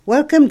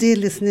Welcome, dear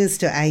listeners,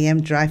 to AM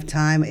Drive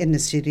Time. In the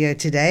studio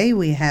today,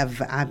 we have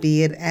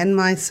Abir and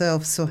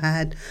myself,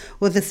 Suhad,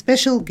 with a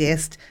special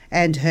guest,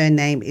 and her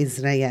name is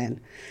Rayan.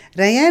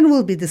 Rayan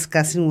will be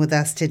discussing with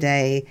us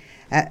today.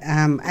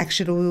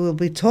 Actually, we will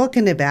be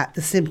talking about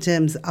the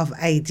symptoms of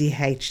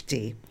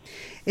ADHD.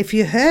 If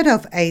you heard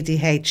of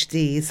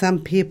ADHD, some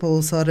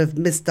people sort of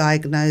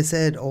misdiagnose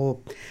it, or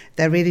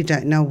they really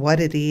don't know what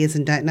it is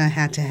and don't know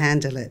how to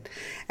handle it.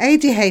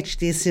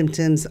 ADHD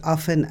symptoms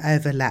often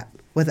overlap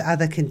with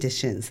other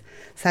conditions,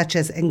 such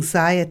as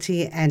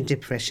anxiety and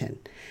depression,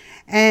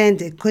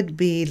 and it could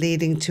be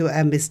leading to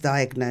a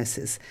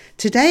misdiagnosis.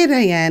 Today,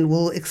 Rayan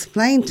will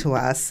explain to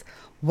us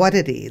what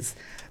it is.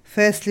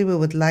 Firstly, we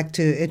would like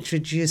to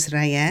introduce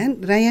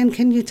Rayan. Rayan,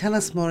 can you tell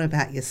us more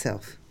about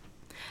yourself?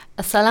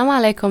 Assalamu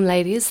alaikum,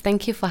 ladies.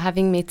 Thank you for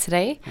having me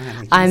today.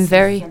 I'm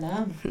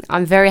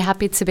very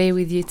happy to be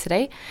with you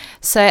today.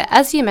 So,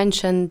 as you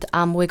mentioned,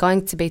 we're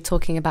going to be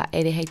talking about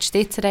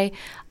ADHD today.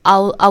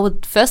 I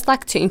would first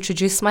like to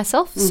introduce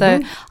myself. Mm-hmm.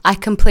 So, I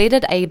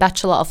completed a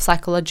Bachelor of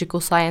Psychological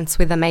Science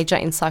with a major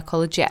in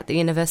psychology at the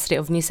University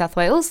of New South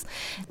Wales.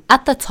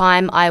 At the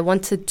time, I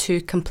wanted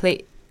to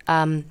complete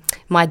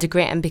my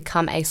degree and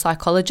become a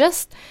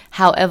psychologist.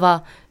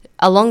 However,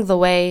 along the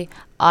way,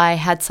 I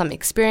had some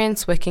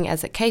experience working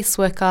as a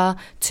caseworker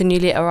to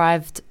newly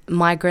arrived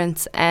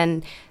migrants,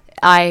 and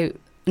I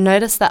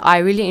noticed that I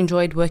really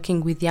enjoyed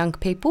working with young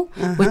people,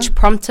 which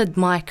prompted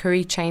my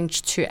career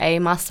change to a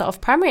Master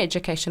of Primary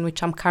Education,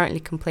 which I'm currently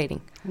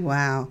completing.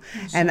 Wow.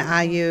 And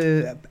are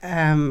you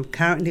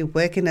currently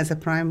working as a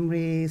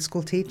primary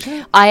school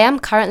teacher? I am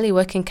currently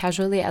working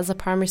casually as a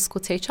primary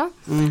school teacher,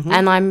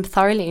 and I'm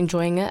thoroughly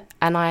enjoying it,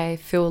 and I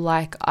feel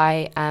like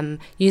I am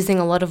using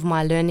a lot of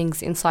my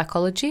learnings in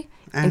psychology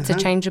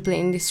interchangeably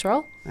in this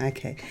role.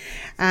 Okay.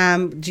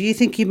 Do you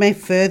think you may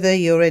further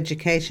your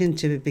education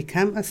to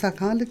become a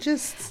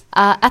psychologist?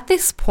 At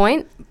this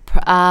point,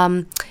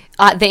 the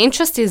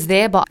interest is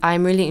there, but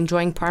I'm really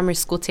enjoying primary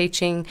school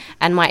teaching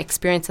and my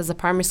experience as a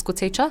primary school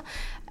teacher.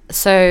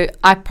 So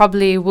I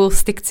probably will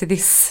stick to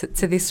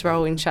this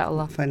role,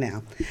 inshallah. For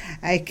now.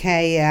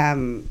 Okay,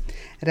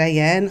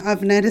 Rayan,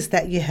 I've noticed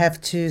that you have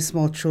 2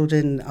 small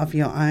children of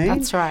your own.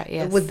 That's right,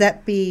 yes. Would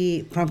that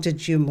be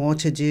prompted you more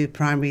to do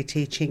primary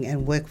teaching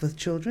and work with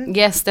children?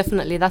 Yes,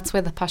 definitely. That's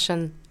where the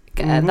passion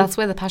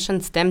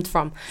stemmed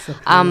from.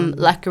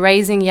 Like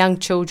raising young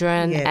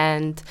children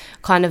and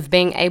kind of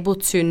being able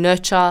to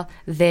nurture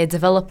their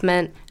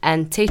development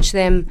and teach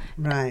them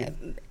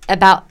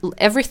about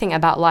everything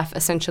about life,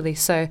 essentially.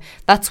 So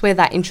that's where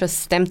that interest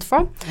stemmed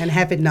from. And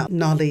having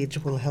knowledge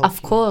will help.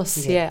 Of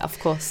course, yeah, of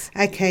course.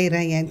 Okay,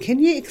 Rayan, can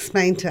you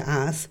explain to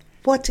us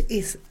what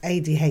is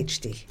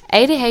ADHD?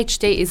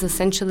 ADHD is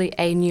essentially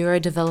a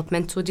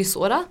neurodevelopmental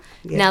disorder.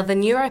 Yeah. Now, the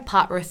neuro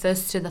part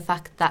refers to the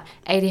fact that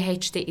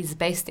ADHD is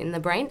based in the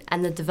brain,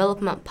 and the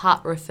development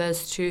part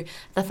refers to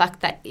the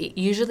fact that it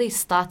usually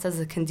starts as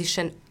a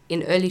condition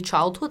in early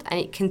childhood and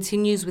it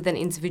continues with an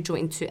individual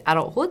into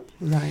adulthood.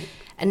 Right.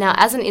 And now,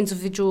 as an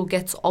individual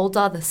gets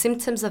older, the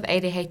symptoms of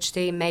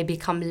ADHD may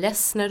become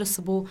less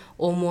noticeable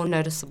or more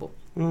noticeable.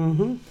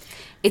 Mm-hmm.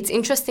 It's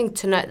interesting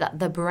to note that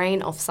the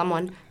brain of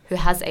someone who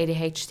has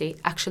ADHD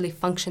actually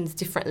functions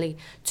differently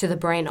to the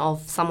brain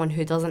of someone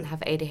who doesn't have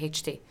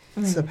ADHD.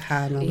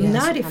 سبحان الله.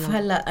 نعرف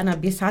هلا أنا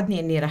بيسعدني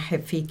إني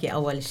رحب فيكي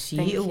أول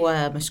شيء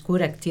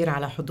ومشكورة كتير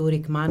على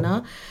حضورك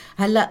معنا.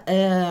 هلا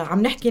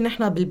عم نحكي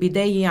نحن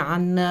بالبداية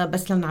عن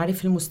بس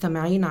لنعرف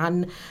المستمعين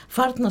عن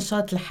فرط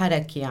نشاط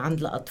الحركي عند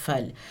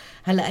الأطفال.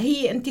 هلا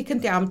هي أنت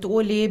كنتي عم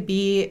تقولي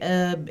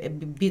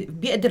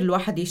بيقدر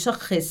الواحد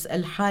يشخص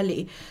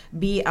الحالة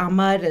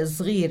بأعمار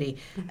صغيرة.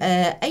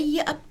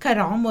 أي أبكر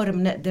عمر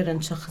بنقدر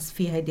نشخص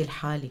فيه هذه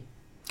الحالة؟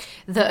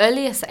 The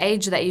earliest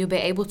age that you'll be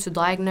able to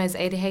diagnose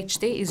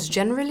ADHD is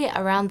generally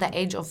around the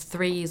age of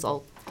 3 years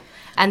old.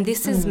 And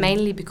this is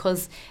mainly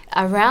because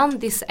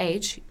around this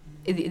age,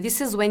 this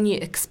is when you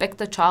expect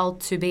the child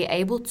to be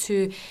able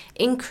to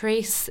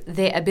increase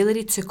their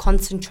ability to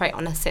concentrate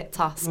on a set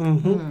task.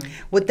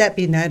 Would that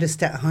be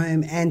noticed at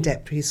home and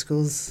at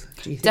preschools,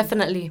 do you think?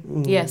 Definitely,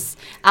 yes.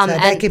 So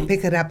they can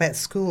pick it up at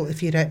school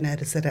if you don't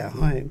notice it at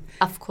home.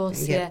 Of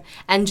course, yeah.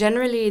 And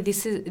generally,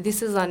 this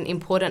is an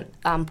important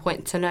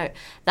point to note,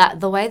 that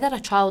the way that a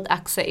child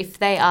acts, so if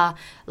they are,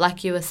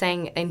 like you were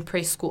saying, in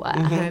preschool at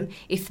home,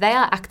 if they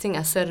are acting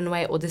a certain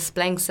way or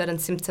displaying certain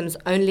symptoms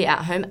only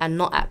at home and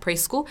not at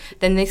preschool,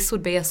 then this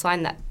would be a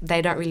sign that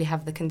they don't really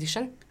have the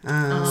condition.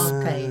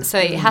 Okay. So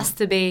it has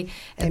to be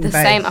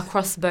same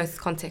across both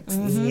contexts.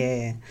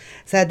 Yeah.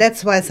 So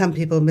that's why some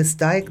people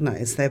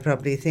misdiagnose. They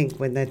probably think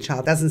when their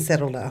child doesn't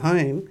settle at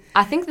home.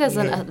 I think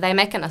they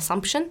make an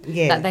assumption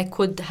that they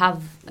could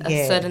have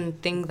a certain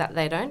thing that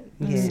they don't.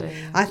 Yeah. So.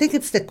 I think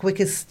it's the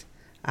quickest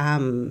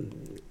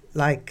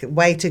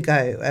way to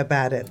go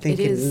about it,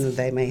 thinking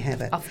they may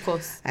have it. Of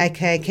course.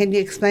 Okay, can you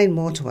explain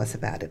more to us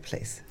about it,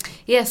 please?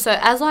 Yeah, so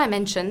as I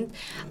mentioned,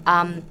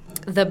 it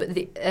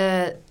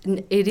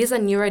is a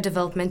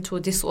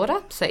neurodevelopmental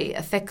disorder, so it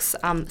affects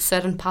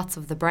certain parts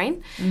of the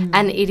brain,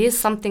 and it is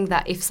something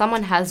that if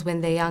someone has when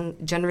they're young,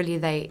 generally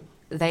they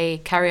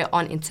they carry it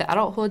on into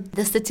adulthood.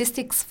 The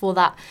statistics for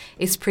that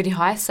is pretty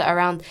high. So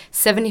around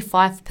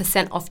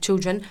 75% of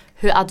children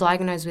who are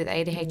diagnosed with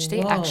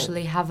ADHD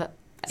actually have it.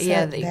 So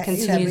it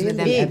continues with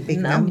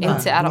them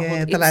into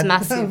adulthood. It's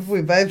massive.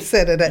 We both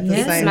said it at the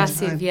same time. It's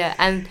massive, yeah.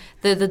 And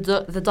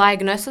the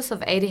diagnosis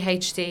of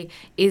ADHD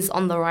is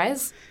on the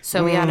rise.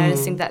 So we are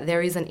noticing that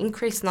there is an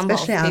increased number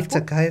especially of people.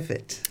 after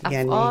COVID.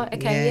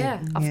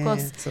 Of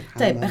course.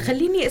 طيب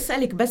خليني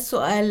أسألك بس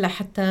سؤال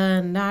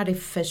لحتى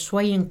نعرف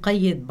شوي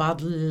نقيد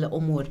بعض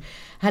الأمور.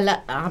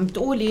 هلا عم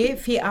تقولي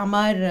في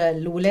أعمار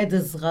الأولاد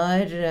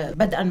الصغار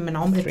بدءا من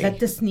عمر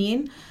 3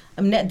 سنين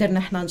بنقدر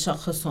نحن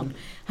نشخصهم.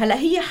 هلا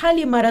هي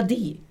حالة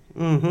مرضية.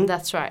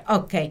 That's right.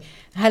 اوكي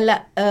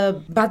هلا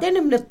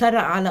بعدين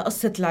بنتطرق على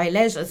قصة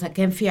العلاج إذا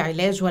كان في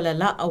علاج ولا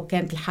لا أو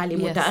كانت الحالة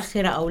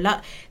متأخرة أو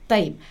لا.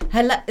 طيب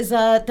هلا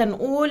إذا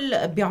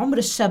تنقول بعمر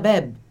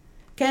الشباب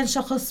كان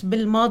شخص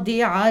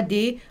بالماضي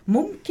عادي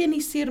ممكن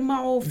يصير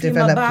معه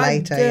فيما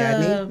بعد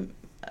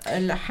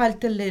حالة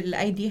ال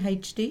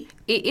ADHD.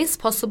 It is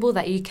possible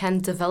that you can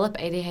develop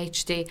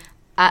ADHD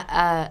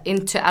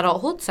into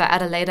adulthood, so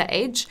at a later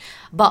age.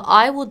 But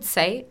I would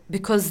say,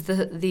 because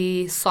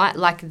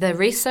the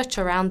research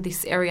around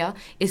this area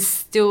is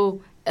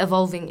still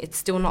evolving, it's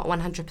still not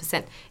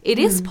 100%. It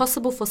is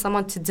possible for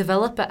someone to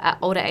develop it at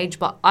older age,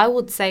 but I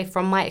would say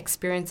from my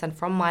experience and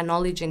from my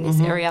knowledge in this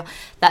area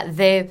that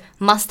there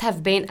must have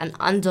been an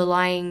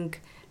underlying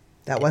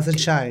that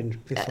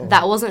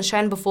wasn't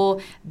shown before.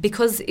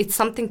 Because it's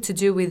something to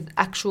do with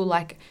actual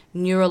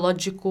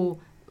neurological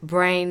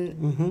brain.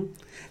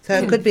 So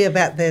it could be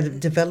about their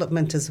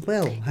development as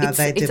well, how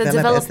they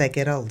develop as they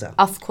get older.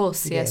 Of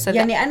course, yes. So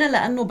يعني أنا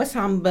لأنه بس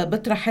عم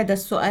بطرح هذا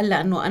السؤال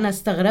لأنه أنا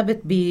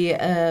استغربت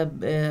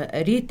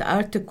قريت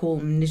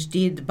article من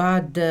جديد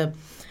بعد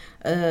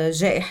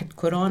جائحة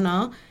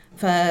كورونا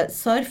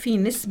فصار في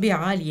نسبة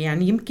عالية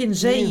يعني يمكن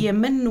جاية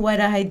من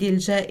وراء هذه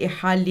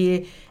الجائحة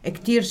اللي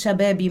كتير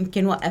شباب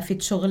يمكن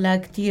وقفت شغلها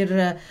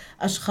كتير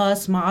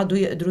أشخاص ما عادوا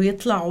يقدروا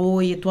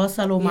يطلعوا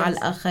يتواصلوا مع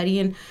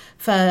الآخرين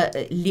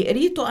فاللي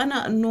قريته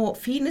أنا أنه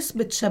في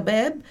نسبة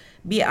شباب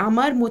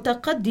بأعمار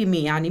متقدمة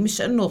يعني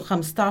مش أنه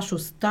 15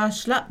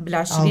 و16 لا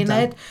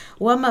بالعشرينات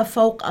وما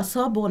فوق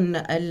أصابهم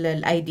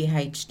ال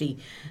ADHD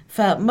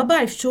فما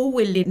بعرف شو هو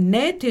اللي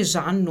ناتج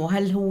عنه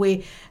هل هو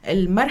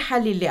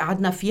المرحلة اللي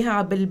قعدنا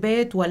فيها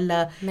بالبيت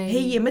ولا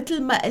هي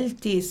مثل ما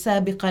قلتي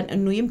سابقا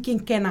أنه يمكن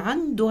كان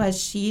عنده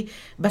هالشي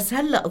بس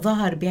هلأ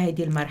ظهر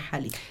بهذه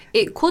المرحلة.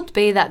 It could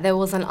be that there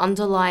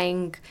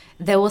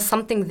was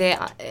something there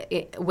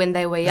when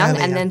they were young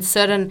and then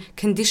certain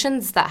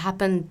conditions that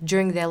happened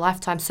during their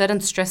lifetime,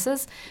 certain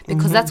stresses,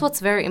 because that's what's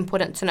very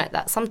important to note,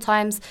 that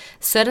sometimes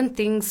certain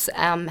things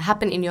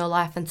happen in your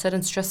life and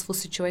certain stressful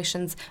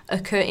situations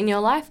occur in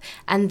your life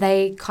and they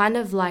kind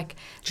of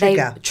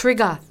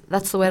trigger.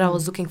 That's the word I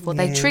was looking for.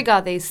 They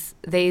trigger these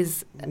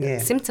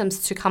symptoms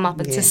to come up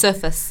and to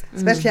surface.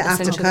 Especially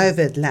after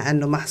COVID,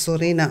 لأنه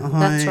محصورين at home.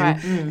 That's right.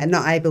 And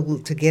not able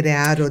to get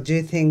out or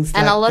do things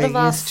and like a lot they of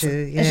us, used to.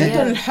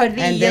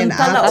 And then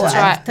that's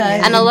right.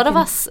 And a lot of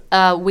us,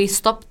 we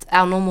stopped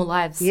our normal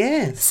lives.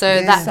 Yes. So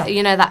that,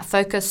 that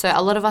focus. So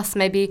a lot of us,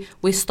 maybe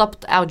we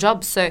stopped our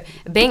jobs. So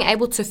being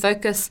able to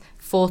focus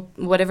for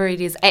whatever it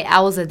is, 8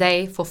 hours a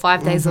day for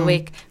 5 days a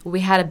week, we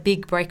had a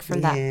big break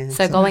from that.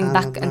 So going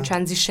back and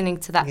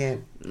transitioning to that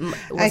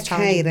was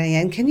challenging.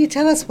 Rayanne, can you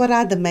tell us what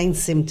are the main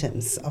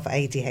symptoms of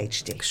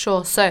ADHD?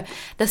 Sure. So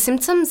the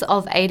symptoms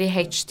of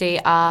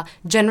ADHD are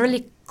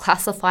generally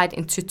classified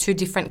into 2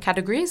 different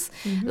categories.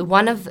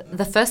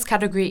 The first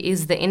category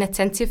is the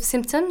inattentive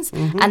symptoms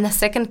and the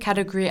second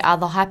category are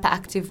the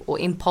hyperactive or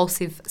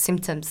impulsive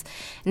symptoms.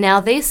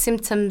 Now these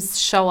symptoms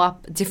show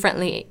up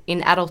differently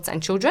in adults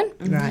and children.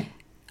 Right.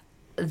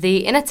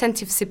 The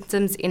inattentive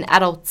symptoms in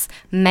adults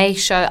may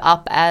show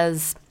up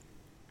as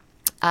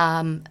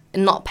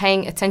not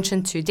paying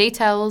attention to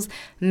details,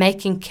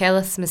 making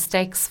careless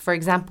mistakes, for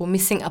example,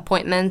 missing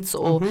appointments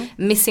or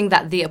missing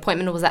that the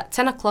appointment was at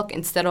 10 o'clock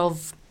instead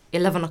of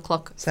 11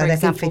 o'clock, so for they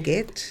example.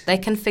 They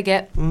can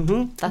forget.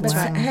 That's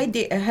right.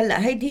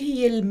 هيدي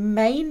هي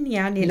المين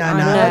يعني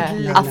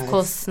No, of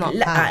course not.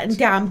 لا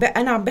انت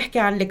انا عم بحكي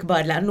عن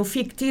الكبار لانه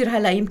في كتير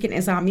هلا يمكن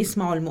اذا عم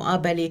يسمعوا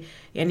المقابله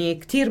يعني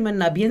كتير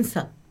منا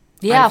بينسى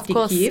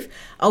كيف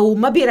او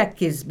ما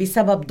بيركز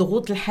بسبب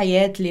ضغوط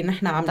الحياه اللي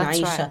نحن عم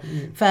نعيشها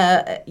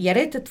فيا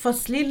ريت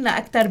تفصلي لنا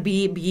اكثر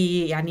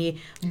يعني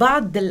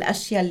بعض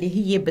الاشياء اللي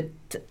هي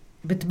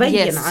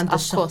بتبين عند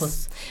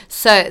الشخص.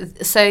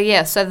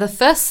 So the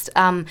first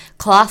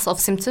class of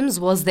symptoms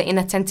was the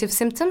inattentive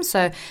symptoms.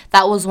 So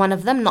that was one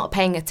of them, not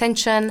paying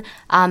attention,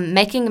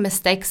 making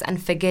mistakes and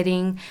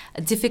forgetting,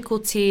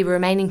 difficulty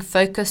remaining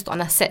focused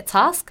on a set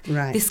task.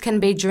 Right. This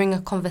can be during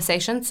a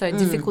conversation. So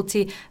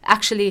difficulty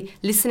actually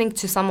listening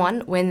to someone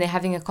when they're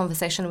having a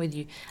conversation with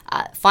you.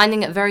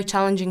 Finding it very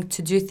challenging to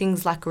do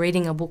things like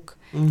reading a book.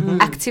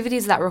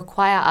 Activities that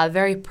require a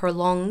very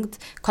prolonged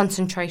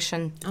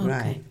concentration.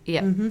 Right.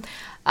 Yeah.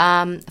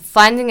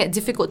 Finding it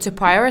difficult to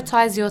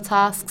prioritize your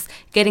tasks,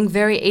 getting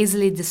very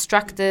easily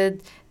distracted,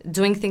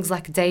 doing things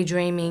like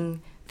daydreaming,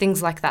 things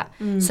like that.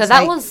 So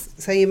that was...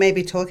 So you may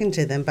be talking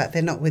to them, but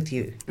they're not with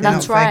you.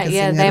 That's right,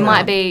 yeah. They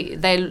might be...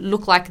 They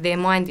look like their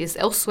mind is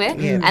elsewhere.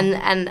 Yeah.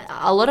 And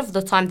a lot of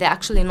the time, they're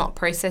actually not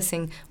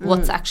processing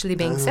what's actually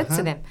being said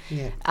to them.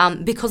 Yeah.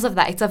 Because of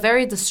that, it's a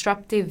very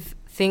disruptive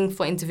thing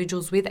for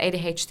individuals with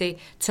ADHD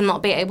to not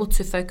be able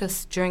to focus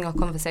during a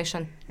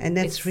conversation. And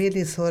that's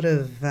really sort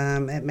of,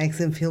 it makes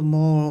them feel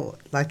more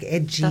like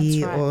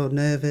edgy or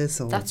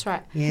nervous. Or, that's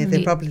right. Yeah,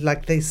 they're probably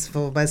like this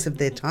for most of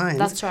their time.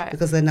 That's right.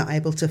 Because they're not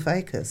able to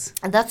focus.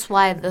 And that's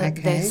why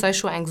their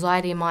social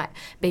anxiety might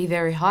be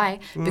very high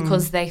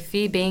because they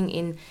fear being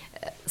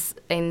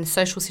in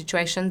social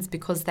situations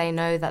because they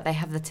know that they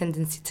have the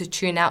tendency to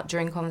tune out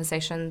during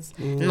conversations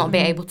and not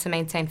be able to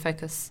maintain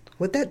focus.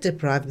 Would that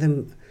deprive them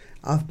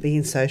of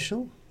being social?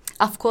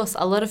 Of course,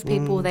 a lot of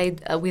people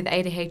with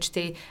ADHD,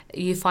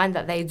 you find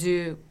that they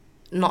do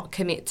not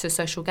commit to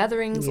social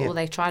gatherings or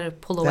they try to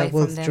pull away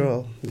from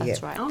them.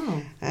 That's right.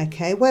 Oh.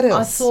 Okay, what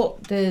else? I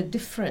thought they're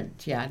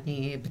different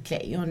يعني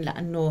بتلاقيهم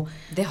لأنه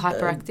they're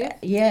hyperactive.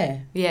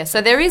 Yeah. So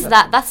there is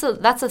that.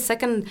 That's a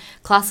second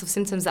class of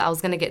symptoms that I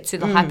was going to get to,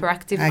 the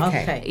hyperactive.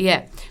 Okay.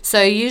 Yeah.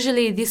 So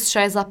usually this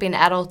shows up in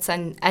adults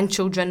and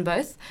children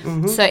both.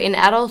 So in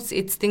adults,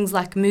 it's things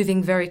like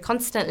moving very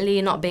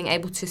constantly, not being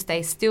able to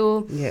stay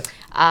still. Yeah.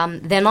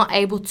 They're not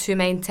able to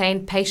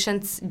maintain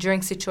patience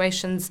during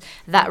situations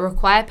that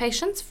require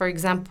patience. For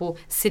example,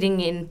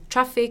 sitting in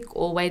traffic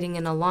or waiting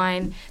in a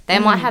line. They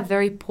might have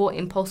very poor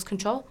impulse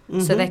control.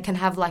 So they can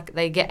have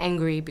they get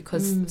angry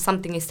because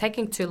something is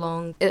taking too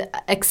long.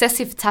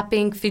 Excessive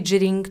tapping,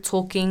 fidgeting,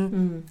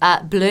 talking,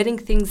 blurting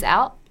things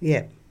out.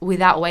 Yeah.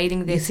 Without waiting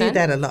their turn. You see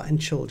that a lot in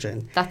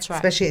children. That's right.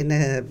 Especially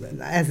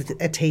as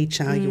a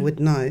teacher, you would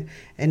know,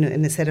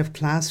 in a set of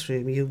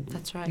classroom, you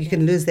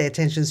can lose their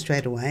attention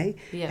straight away.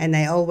 Yeah. And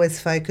they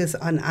always focus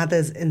on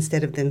others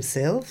instead of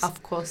themselves.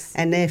 Of course.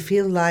 And they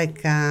feel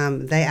like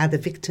they are the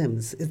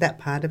victims. Is that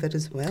part of it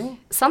as well?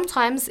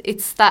 Sometimes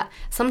it's that.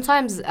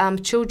 Sometimes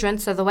children,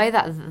 so the way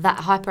that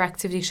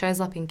hyperactivity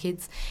shows up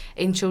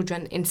in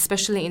children,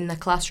 especially in the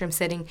classroom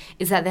setting,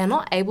 is that they're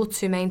not able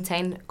to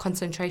maintain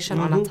concentration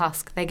on a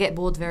task. They get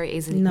bored very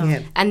easily. No.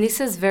 Yeah. And this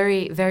is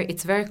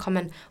it's very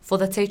common for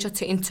the teacher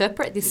to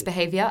interpret this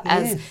behavior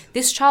as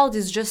this child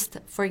is just,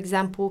 for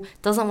example,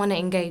 doesn't want to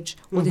engage,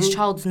 or this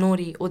child's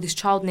naughty, or this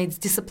child needs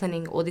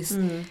disciplining, or this,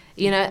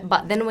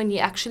 but then when you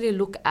actually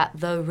look at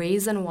the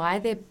reason why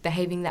they're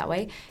behaving that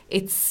way,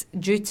 it's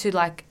due to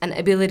an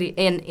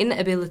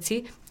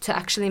inability to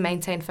actually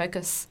maintain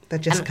focus. They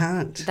just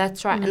can't.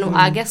 That's right. And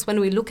I guess when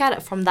we look at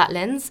it from that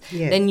lens,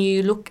 then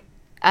you look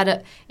at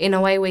it in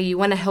a way where you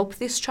want to help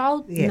this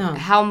child. Yeah. No.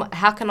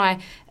 How can I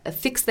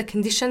fix the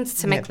conditions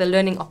to make the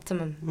learning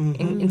optimum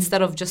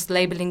instead of just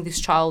labeling this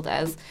child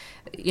as,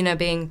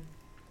 being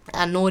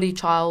a naughty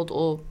child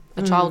or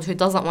a child who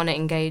doesn't want to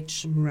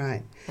engage.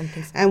 Right.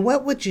 And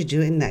what would you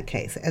do in that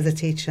case as a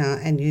teacher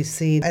and you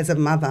see as a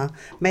mother,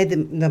 maybe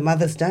the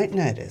mothers don't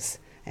notice?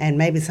 And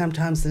maybe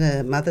sometimes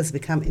the mothers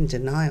become in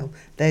denial.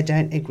 They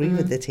don't agree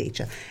with the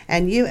teacher.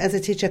 And you as a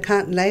teacher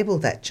can't label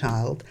that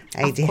child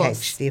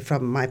ADHD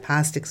from my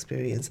past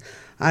experience.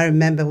 I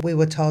remember we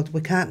were told we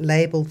can't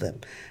label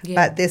them. Yeah.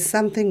 But there's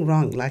something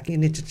wrong, like you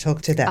need to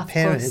talk to that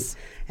parent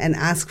and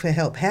ask for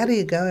help. How do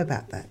you go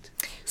about that?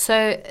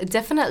 So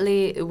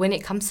definitely when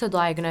it comes to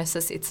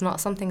diagnosis, it's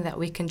not something that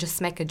we can just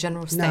make a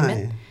general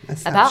statement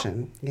about.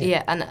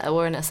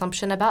 Or an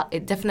assumption about.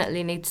 It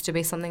definitely needs to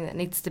be something that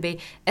needs to be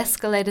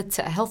escalated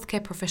to a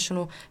healthcare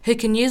professional who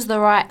can use the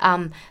right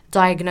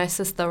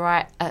diagnosis, the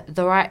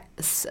right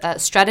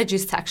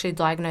strategies to actually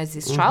diagnose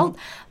this child.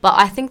 But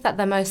I think that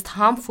the most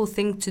harmful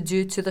thing to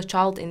do to the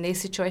child in these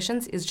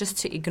situations is just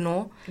to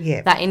ignore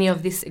that any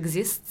of this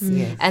exists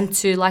and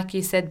to, like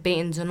you said, be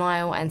in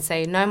denial and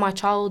say, no, my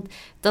child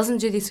doesn't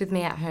do this with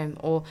me at home,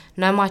 or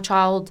no, my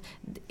child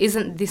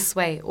isn't this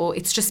way, or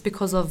it's just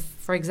because of,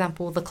 for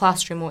example, the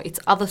classroom, or it's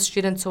other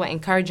students who are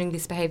encouraging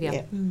this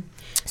behavior.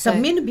 So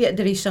مين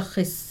بيقدر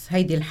يشخص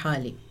هيدي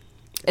الحالة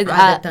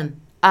عادة؟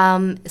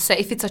 So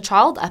if it's a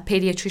child, a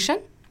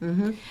pediatrician.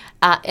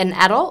 An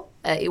adult,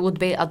 it would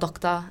be a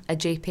doctor, a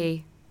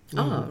GP.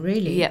 Oh,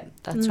 really? Yeah,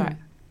 that's right.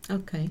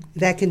 Okay.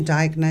 They can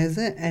diagnose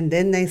it and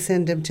then they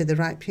send them to the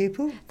right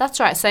people? That's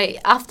right. So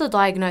after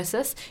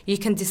diagnosis, you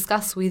can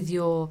discuss with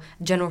your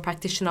general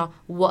practitioner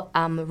what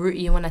route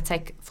you want to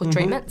take for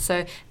treatment.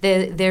 So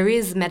there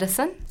is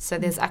medicine. So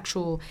there's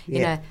actual,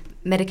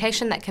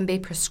 medication that can be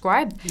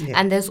prescribed. Yeah.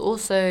 And there's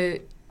also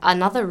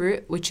another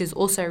route, which is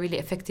also really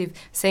effective,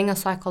 seeing a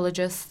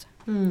psychologist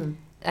and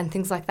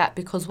things like that.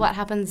 Because what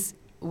happens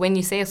when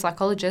you see a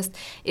psychologist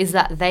is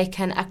that they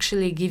can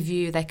actually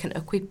they can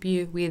equip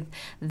you with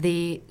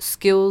the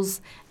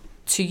skills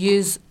to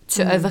use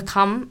to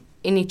overcome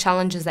any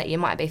challenges that you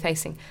might be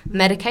facing.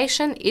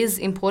 Medication is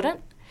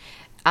important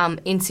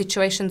in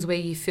situations where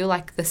you feel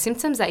like the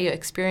symptoms that you're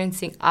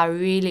experiencing are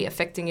really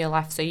affecting your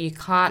life, so you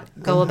can't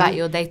go about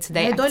your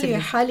day-to-day activities.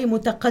 هدول حالة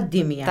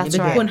متقدمة يعني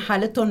بتكون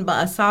حالتهم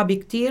بقى صعبة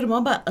كتير، ما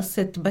بقى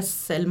قصة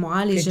بس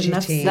المعالج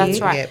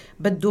النفسي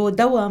بده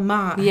دواء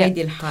مع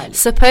هيدي الحالة.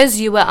 Suppose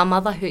you were a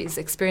mother who is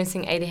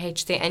experiencing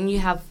ADHD and you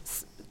have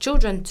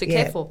children to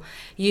care for.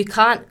 You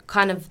can't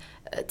kind of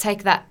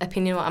take that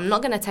opinion. I'm not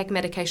going to take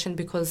medication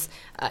because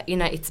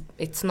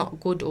it's not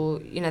good, or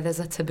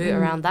there's a taboo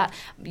around that.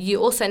 You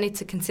also need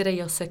to consider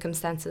your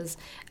circumstances,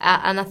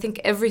 and I think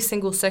every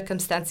single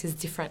circumstance is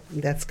different.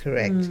 That's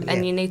correct. And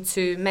you need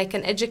to make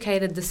an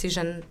educated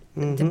decision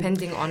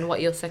depending on what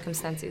your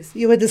circumstance is.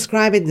 You were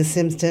describing the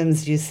symptoms.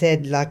 You said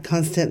like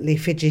constantly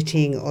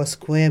fidgeting or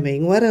squirming.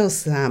 What else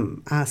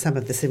are some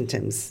of the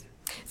symptoms?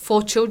 For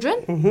children?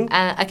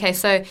 Okay,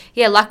 so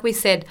like we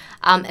said,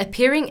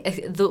 appearing,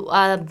 the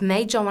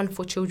major one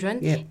for children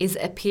is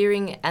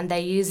appearing, and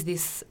they use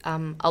this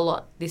a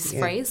lot, this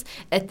phrase,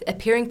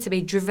 appearing to be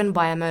driven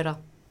by a motor.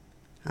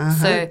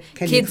 So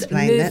kids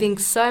moving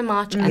so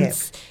much and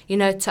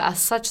to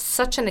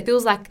such an, it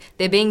feels like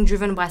they're being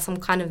driven by some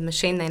kind of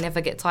machine. They never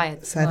get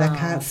tired. So they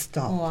can't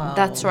stop. Wow.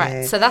 That's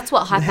right. So that's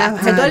what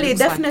hyperactivity هدول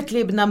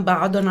definitely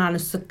بنبعدهم عن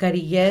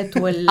السكريات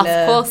وال of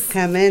course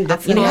كمان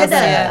يعني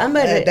هذا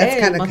أمر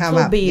that's gonna come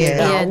up.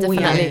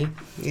 definitely.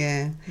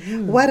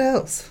 What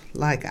else,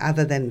 like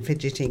other than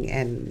fidgeting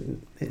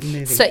and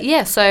moving?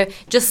 So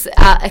just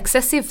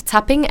excessive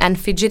tapping and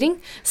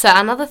fidgeting. So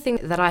another thing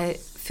that I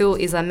feel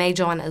is a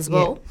major one as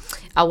well,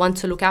 I want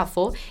to look out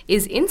for,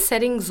 is in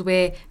settings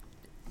where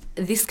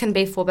this can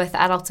be for both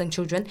adults and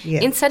children,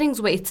 in settings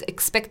where it's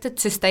expected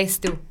to stay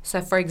still. So,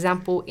 for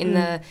example, in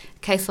the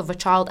case of a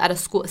child at a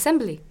school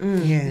assembly,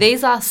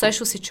 these are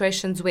social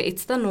situations where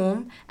it's the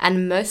norm,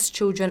 and most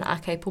children are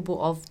capable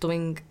of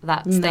doing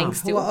that, staying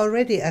still. Well,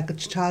 already a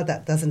child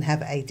that doesn't have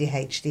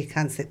ADHD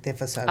can't sit there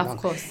for so long. Of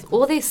course.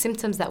 All these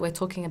symptoms that we're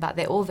talking about,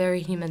 they're all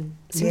very human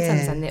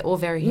symptoms, and they're all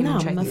very human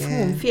traits.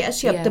 مفهوم. في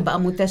أشياء بتبقى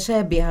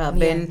متشابهة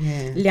بين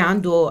اللي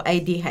عنده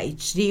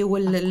ADHD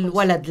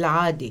والولد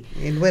العادي.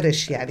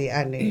 الورش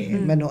يعني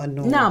منو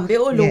انه نعم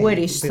بيقولوا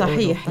ورش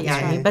صحيح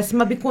يعني بس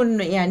ما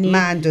بيكون يعني ما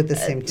عنده the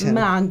symptom.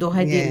 ما عنده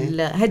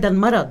هذا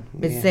المرض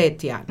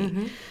بالذات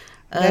يعني.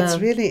 That's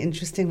really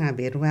interesting,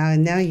 Abir. Wow,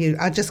 now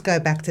I just go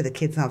back to the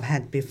kids I've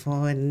had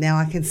before, and now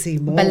I can see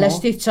more.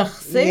 بلشتي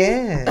تشخصي؟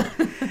 Yeah.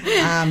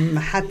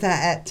 حتى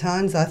at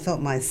times I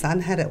thought my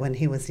son had it when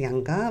he was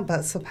younger,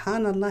 but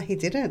subhanallah he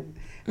didn't.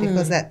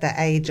 Because at the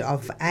age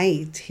of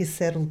 8, he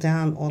settled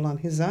down all on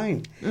his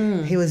own.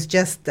 He was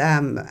just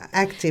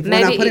active.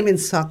 Maybe when I put him in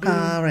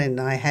soccer and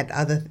I had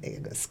other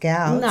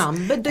scouts.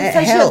 نعم بده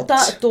يفجر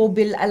طاقته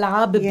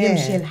بالألعاب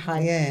بيمشي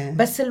الحال.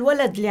 بس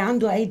الولد اللي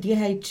عنده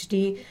ADHD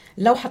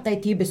لو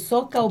حطيتيه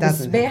بالسوكة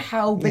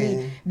وبالسباحة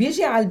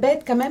بيجي على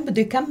البيت كمان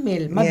بده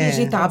يكمل ما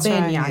بيجي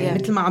تعبان يعني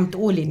مثل ما عم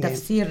تقولي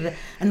تفسير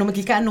إنه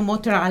مثل كأنه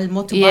موتر على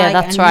الموتوبايك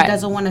and he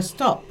doesn't want to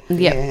stop.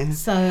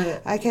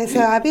 Okay, so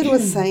Abir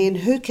was saying,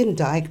 who can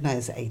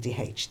diagnose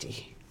ADHD?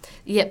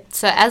 Yep.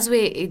 So as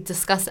we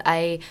discuss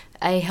a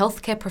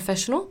healthcare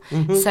professional,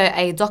 so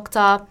a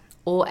doctor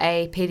or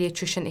a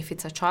pediatrician, if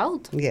it's a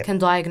child, can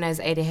diagnose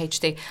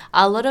ADHD.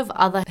 A lot of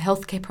other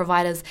healthcare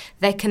providers,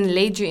 they can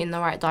lead you in the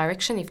right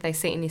direction if they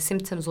see any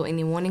symptoms or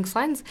any warning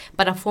signs,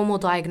 but a formal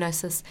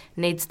diagnosis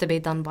needs to be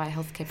done by a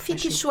healthcare professional.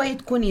 فيكي شوي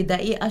تكوني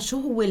دقيقة شو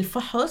هو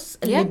الفحص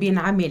اللي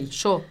بينعمل؟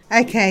 Sure.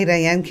 Okay,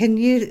 Rayan, can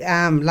you,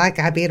 like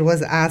Abir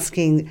was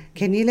asking,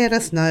 can you let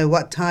us know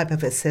what type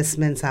of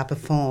assessments are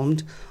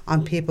performed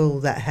on people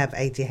that have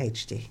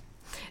ADHD?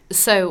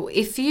 So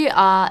if you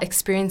are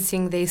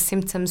experiencing these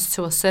symptoms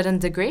to a certain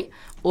degree,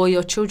 or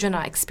your children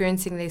are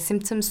experiencing these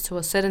symptoms to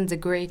a certain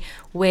degree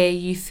where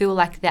you feel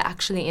like they're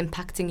actually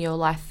impacting your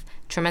life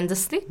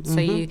tremendously, so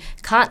you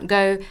can't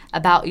go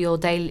about your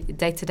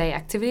day-to-day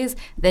activities,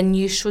 then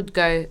you should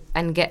go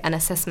and get an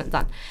assessment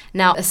done.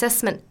 Now,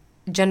 assessment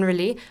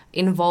generally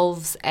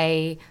involves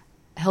a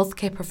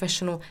healthcare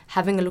professional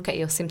having a look at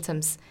your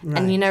symptoms.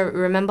 And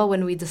remember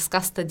when we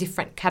discussed the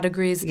different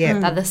categories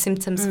that the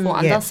symptoms fall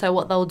under? So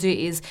what they'll do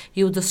is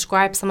you'll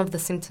describe some of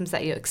the symptoms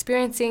that you're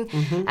experiencing,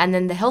 and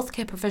then the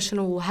healthcare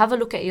professional will have a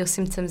look at your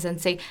symptoms and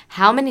say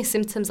how many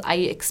symptoms are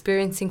you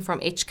experiencing from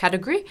each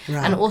category,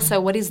 and also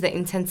what is the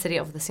intensity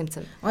of the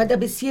symptom. وهذا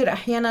بيصير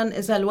أحيانا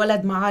إذا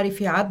الولد ما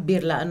عارف يعبر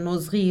لأنه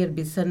صغير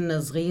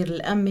بسن صغير،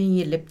 الأم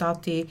هي اللي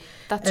بتعطي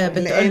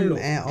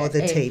بتقله or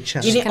the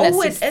teacher. يعني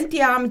قوة أنت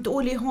عم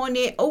تقولي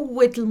هون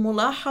قوة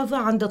الملاحظة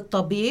عند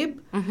الطبيب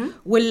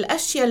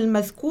والأشياء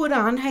المذكورة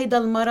عن هيدا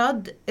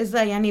المرض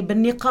إذا يعني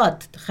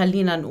بالنقاط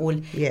خلينا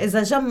نقول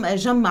إذا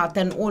جمعت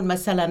نقول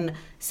مثلا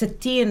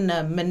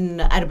 60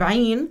 من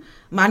 40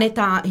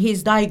 معناتها he's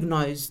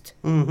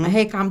diagnosed.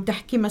 هيك عم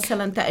تحكي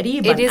مثلا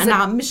تقريبا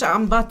أنا مش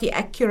عم بعطي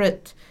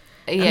accurate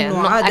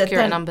not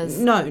accurate numbers.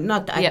 No,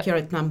 not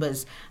accurate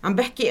numbers. عم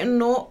بحكي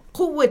إنه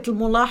قوة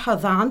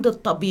الملاحظة عند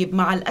الطبيب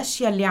مع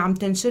الأشياء اللي عم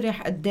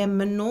تنشرح قدام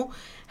منه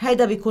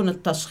هيدا بيكون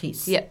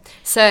التشخيص. Yeah.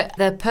 So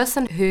the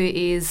person who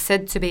is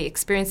said to be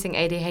experiencing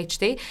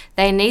ADHD,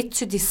 they need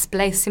to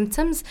display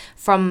symptoms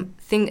from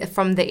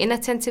the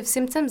inattentive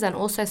symptoms and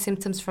also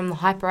symptoms from the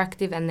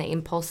hyperactive and the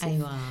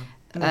impulsive.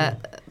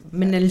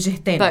 من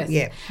الجهتين.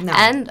 Both.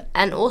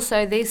 And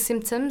also these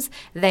symptoms,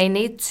 they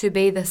need to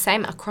be the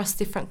same across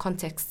different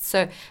contexts.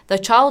 So the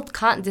child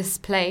can't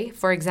display,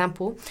 for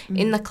example,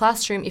 in the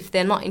classroom if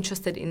they're not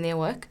interested in their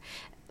work,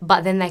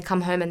 but then they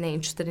come home and they're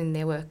interested in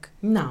their work.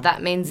 نعم.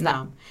 That means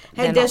نعم. that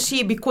هذا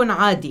الشيء بيكون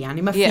عادي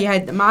يعني ما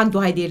في ما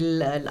عنده هذه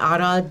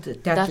الأعراض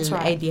تاعت ال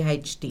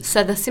ADHD.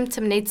 So the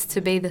symptom needs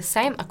to be the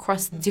same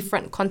across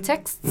different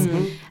contexts.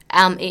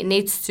 It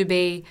needs to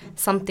be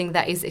something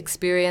that is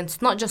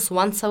experienced not just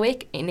once a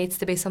week. It needs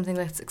to be something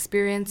that's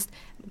experienced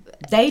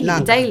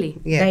daily.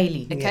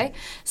 Okay.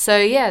 So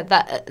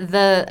that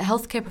the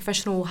healthcare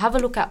professional will have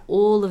a look at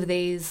all of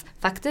these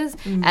factors,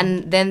 and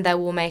then they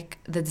will make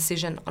the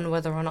decision on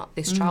whether or not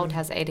this child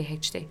has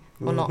ADHD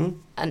or not,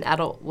 an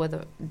adult,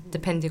 whether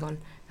depending on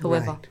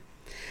whoever. Right.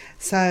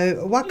 So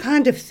what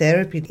kind of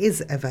therapy is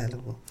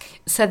available?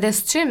 So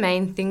there's two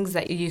main things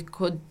that you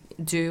could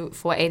do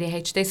for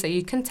ADHD. So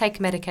you can take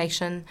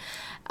medication,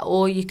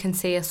 or you can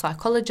see a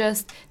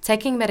psychologist.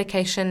 Taking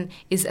medication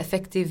is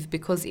effective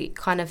because it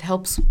kind of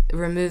helps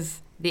remove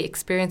the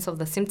experience of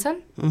the symptom.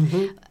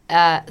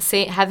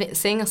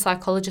 Seeing a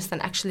psychologist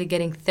and actually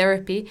getting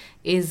therapy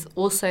is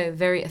also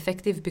very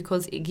effective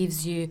because it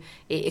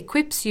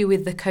equips you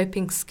with the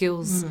coping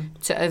skills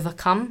to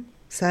overcome.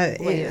 So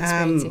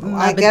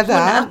I gather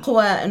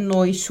أقوى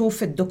إنه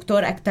يشوف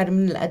الدكتور أكتر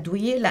من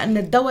الأدوية لأن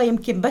الدواء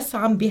يمكن بس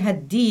عم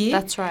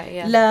بيهديه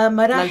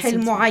لمراحل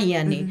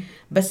معينة.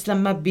 بس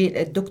لما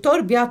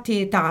الدكتور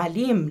بيعطي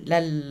تعاليم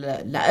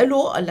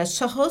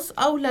للشخص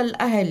أو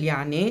للأهل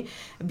يعني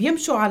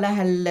بيمشوا على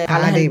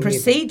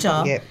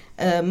هالبروسيجر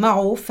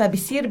معه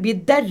فبيصير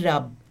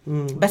بيتدرب.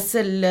 بس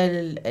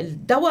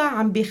الدواء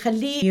عم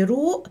بيخليه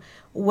يروق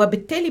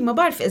وبالتالي ما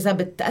بعرف إذا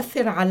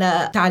بتأثر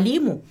على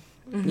تعليمه.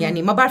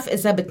 يعني ما بعرف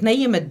إذا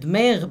بتنيم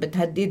الدماغ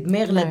بتهدي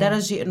الدماغ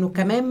لدرجة إنه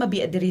كمان ما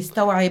بيقدر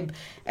يستوعب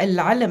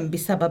العلم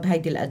بسبب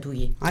هيدي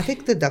الأدوية. I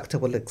think the doctor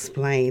will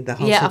explain the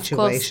whole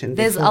situation. Of course.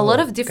 There's a lot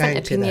of different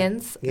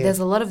opinions. There's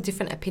a lot of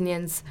different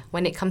opinions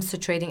when it comes to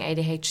treating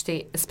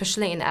ADHD,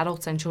 especially in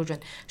adults and children.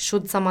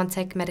 Should someone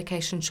take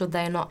medication? Should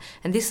they not?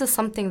 And this is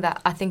something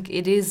that I think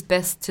it is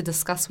best to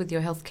discuss with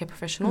your healthcare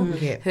professional,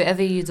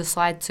 whoever you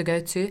decide to go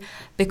to,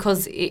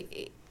 because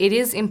it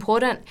is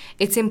important.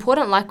 It's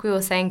important, like we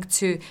were saying,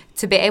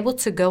 to be able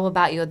to go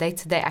about your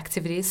day-to-day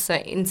activities. So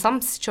in some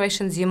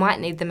situations, you might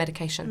need the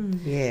medication.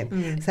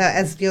 So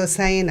as you're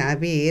saying,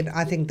 Abir,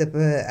 I think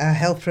a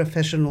health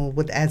professional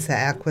would answer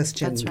our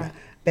question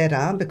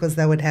better because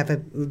they would have a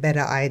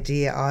better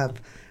idea of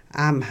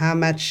how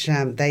much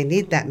they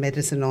need that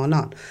medicine or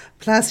not.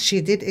 Plus,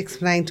 she did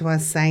explain to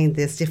us saying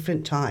there's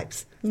different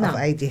types of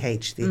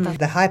ADHD.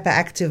 The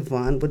hyperactive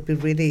one would be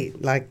really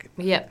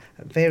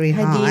very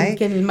high.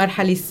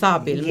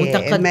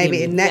 And maybe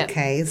in that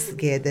case,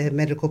 the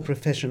medical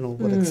professional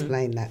would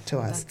explain that to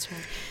us. That's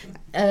right.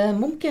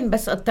 ممكن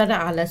بس أطلع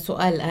على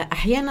سؤال.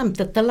 أحيانا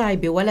بتطلعي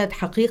بولد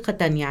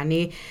حقيقة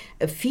يعني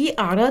في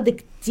أعراض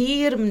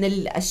كتير من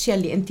الأشياء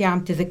اللي أنت عم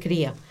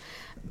تذكريها.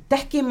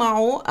 تحكي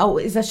معه أو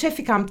إذا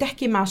شافك عم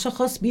تحكي مع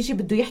شخص بيجي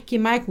بده يحكي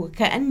معك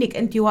وكأنك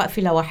أنت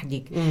واقفة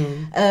لوحدك.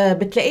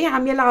 بتلاقيه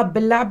عم يلعب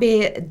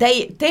باللعبة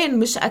دقيقتين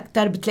مش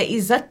أكتر بتلاقيه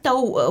زتة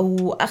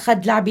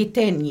وأخذ لعبة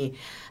تانية.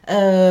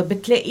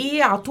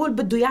 بتلاقيه عطول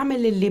بده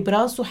يعمل اللي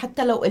براسه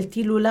حتى لو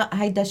قلتي له لا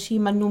هيدا شيء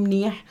منه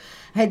منيح.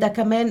 هيدا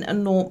كمان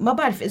إنه ما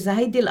بعرف إذا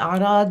هيدي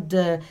الأعراض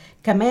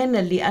كمان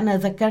اللي أنا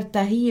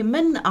ذكرتها هي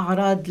من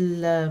أعراض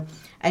ال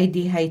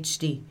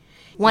ADHD.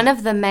 One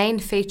of the main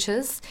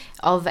features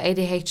of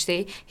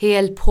ADHD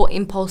here poor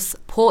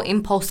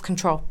impulse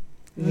control.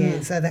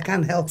 So they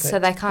can't help it. So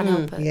they can't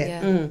help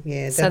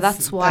it. So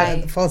that's why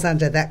it falls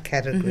under that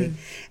category.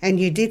 And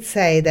you did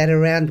say that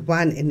around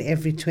 1 in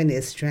every 20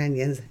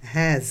 Australians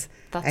has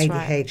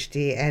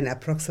ADHD, and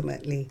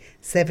approximately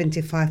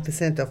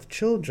 75% of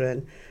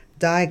children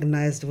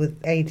diagnosed with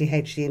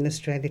ADHD in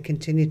Australia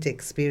continue to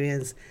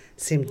experience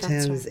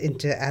symptoms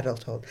into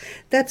adulthood.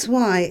 That's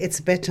why it's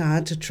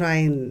better to try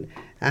and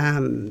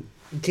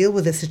deal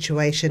with the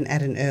situation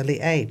at an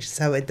early age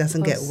so it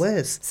doesn't get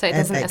worse so it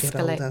as doesn't they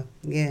escalate. get older.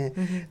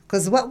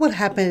 Because what would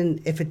happen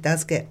if it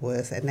does get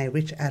worse and they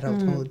reach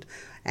adulthood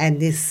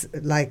and this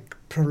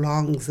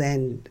prolongs,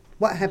 and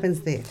what happens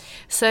there?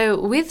 So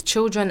with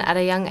children at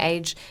a young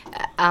age,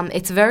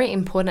 it's very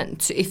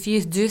important to, if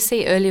you do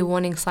see early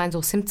warning signs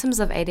or symptoms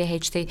of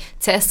ADHD,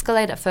 to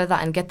escalate it further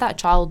and get that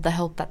child the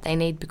help that they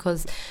need,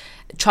 because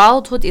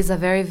childhood is a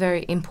very,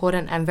 very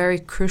important and very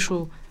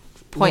crucial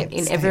point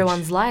in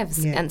everyone's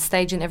lives and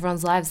stage in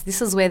everyone's lives.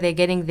 This is where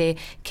they're getting their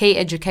key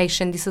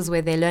education. This is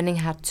where they're learning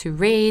how to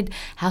read,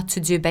 how to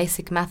do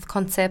basic math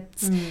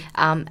concepts.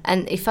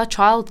 And if a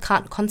child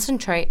can't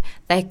concentrate,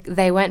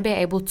 they won't be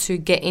able to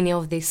get any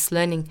of this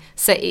learning.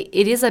 So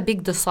it is a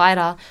big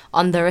decider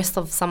on the rest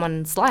of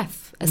someone's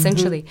life,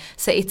 essentially.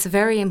 So it's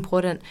very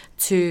important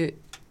to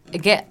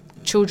get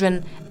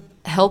children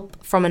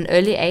help from an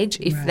early age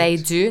if they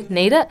do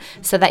need it,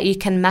 so that you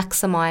can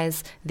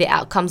maximize the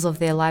outcomes of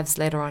their lives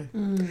later on.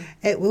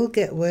 It will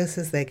get worse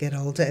as they get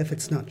older if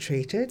it's not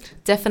treated.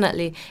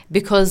 Definitely,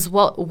 because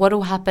what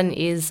will happen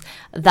is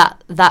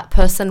that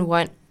person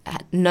won't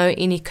know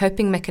any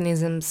coping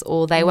mechanisms,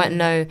 or they won't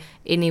know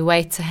any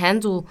way to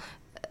handle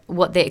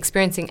what they're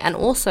experiencing. And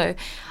also,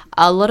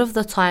 a lot of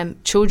the time,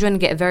 children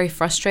get very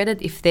frustrated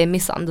if they're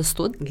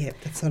misunderstood. Yeah,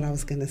 that's what I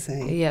was going to say.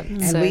 Yeah,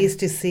 and we used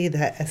to see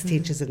that as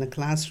teachers in the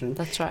classroom.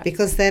 That's right.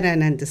 Because they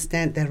don't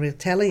understand, they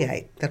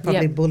retaliate. They'll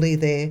probably bully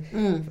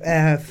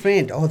their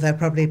friend, or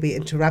they'll probably be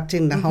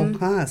interrupting the whole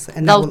class,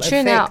 and they'll that will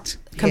tune affect out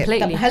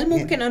completely. هل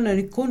ممكن أنه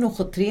يكونوا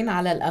خطرين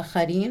على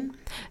الآخرين؟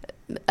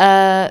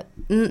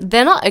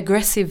 They're not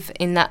aggressive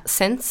in that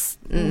sense.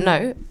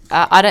 No,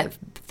 I don't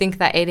think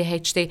that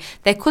ADHD,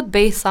 there could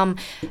be some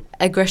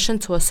aggression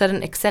to a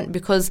certain extent,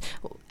 because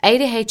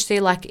ADHD,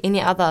 like any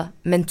other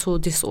mental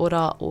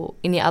disorder or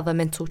any other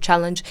mental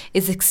challenge,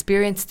 is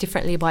experienced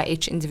differently by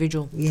each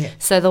individual. Yeah.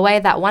 So the way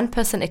that one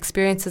person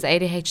experiences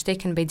ADHD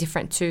can be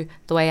different to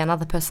the way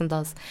another person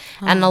does.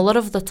 And a lot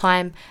of the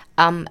time,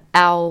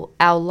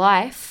 our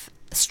life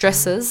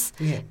stresses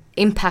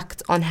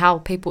impact on how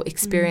people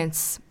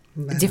experience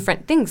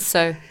different things.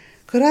 So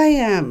could I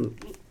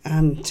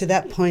to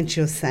that point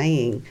you're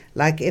saying,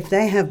 like if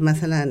they have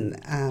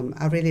مثلا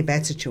a really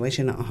bad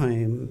situation at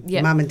home,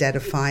 mum and dad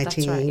are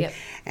fighting, that's right,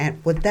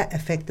 and would that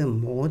affect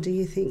them more, do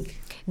you think?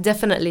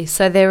 Definitely.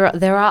 So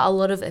there are a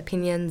lot of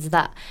opinions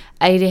that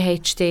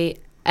ADHD,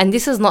 and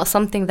this is not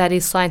something that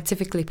is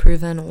scientifically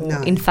proven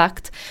or in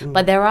fact,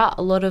 but there are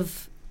a lot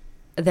of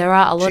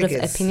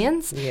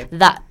opinions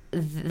that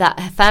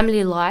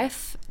family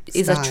life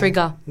is a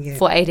trigger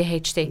for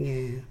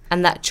ADHD,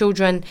 and that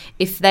children,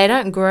 if they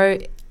don't grow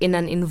in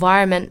an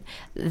environment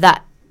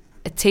that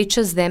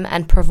teaches them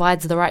and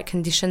provides the right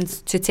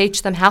conditions to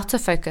teach them how to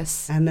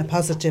focus, and a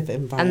positive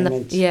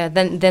environment,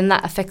 then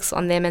that affects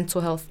on their mental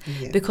health.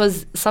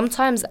 Because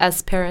sometimes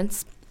as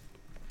parents,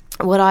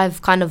 what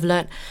I've kind of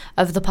learnt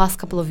over the past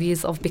couple of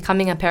years of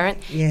becoming a parent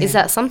is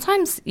that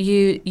sometimes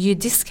you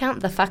discount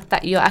the fact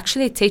that you're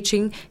actually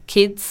teaching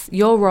kids.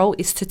 Your role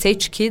is to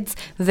teach kids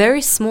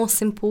very small,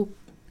 simple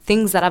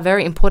things that are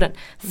very important.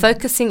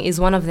 Focusing is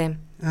one of them.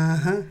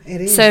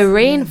 It is. So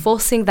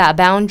reinforcing that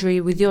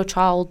boundary with your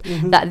child,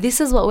 that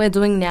this is what we're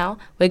doing now,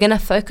 we're going to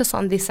focus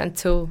on this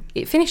until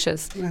it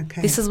finishes.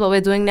 This is what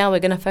we're doing now, we're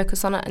going to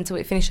focus on it until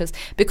it finishes.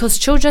 Because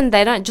children,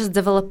 they don't just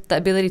develop the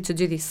ability to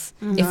do this.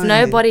 If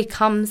nobody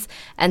comes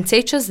and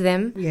teaches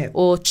them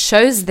or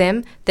shows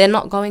them, they're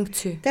not going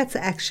to. That's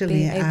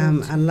actually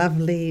a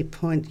lovely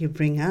point you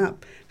bring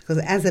up, because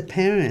as a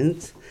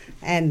parent,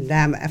 and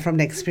from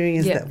the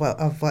experience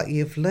of what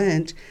you've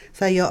learned,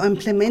 so you're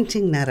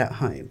implementing that at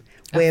home,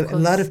 where a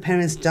lot of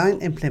parents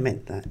don't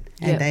implement that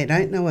and they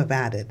don't know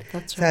about it.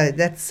 That's right. So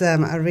that's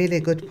a really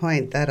good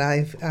point that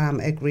I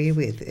agree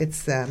with.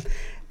 It's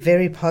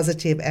very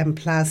positive, and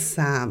plus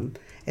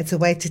it's a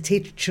way to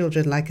teach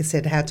children, like I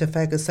said, how to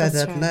focus, so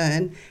they'll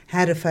learn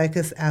how to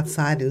focus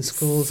outside in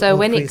schools. So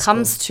when it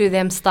comes to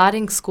them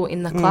starting school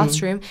in the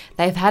classroom,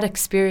 they've had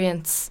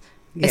experience.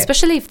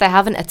 Especially if they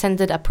haven't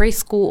attended a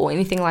preschool or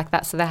anything like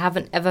that, so they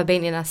haven't ever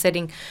been in a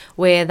setting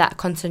where that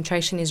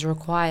concentration is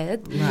required.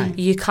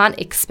 You can't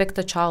expect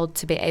a child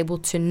to be able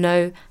to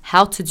know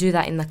how to do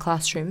that in the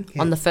classroom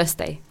on the first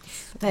day.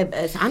 طيب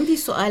عندي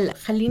سؤال،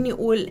 خليني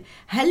أقول،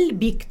 هل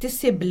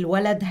بيكتسب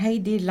الولد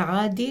هيدي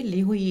العادة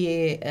اللي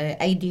هي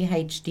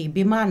ADHD؟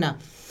 بمعنى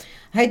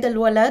هيدا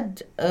الولد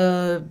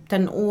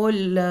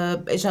تنقول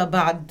إجا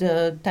بعد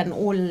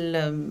تنقول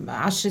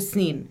 10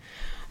 سنين،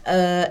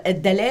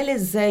 الدلال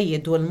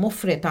الزايد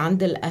والمفرط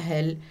عند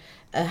الأهل،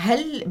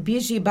 هل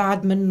بيجي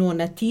بعد منه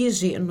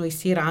نتيجة إنه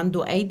يصير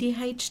عنده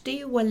ADHD،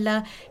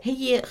 ولا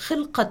هي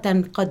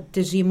خلقة قد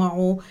تجي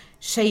معه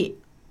شيء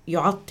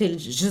يعطل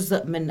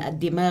جزء من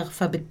الدماغ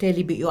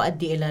فبالتالي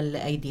بيؤدي إلى ال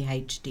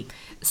ADHD؟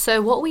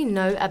 So what we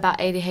know about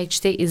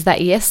ADHD is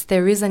that yes,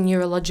 there is a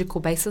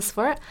neurological basis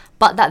for it,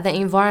 but that the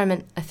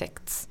environment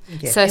affects.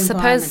 So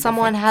suppose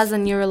someone has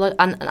an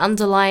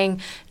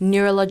underlying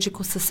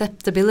neurological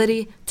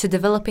susceptibility to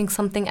developing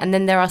something, and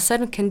then there are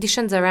certain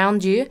conditions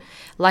around you,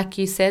 like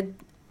you said,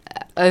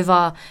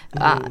 over,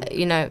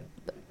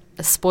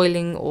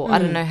 spoiling, or I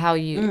don't know how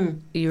you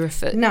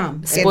refer.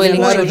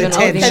 Spoiling children.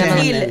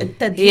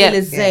 التدليل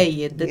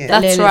الزايد.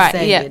 That's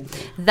right.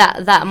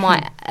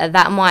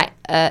 That might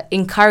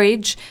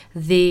encourage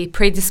the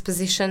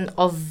predisposition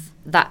of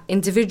that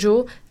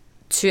individual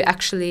to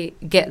actually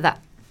get that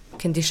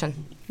condition.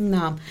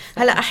 نعم.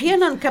 هلا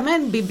أحيانا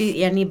كمان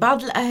يعني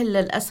بعض الأهل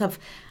للأسف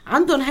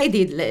عندهم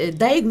هيدي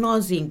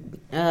diagnosing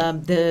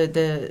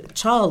the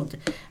child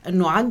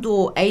إنه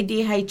عنده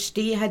ADHD،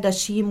 هذا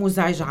شيء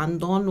مزعج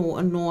عندهم،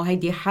 وإنه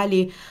هيدي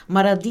حالة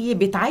مرضية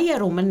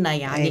بيتعيروا منها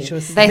يعني.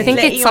 They think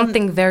it's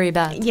something very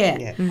bad.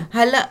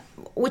 هلا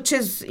which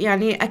is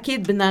يعني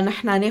أكيد بدنا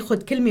نحن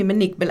ناخد كلمة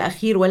منك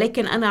بالأخير،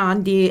 ولكن أنا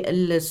عندي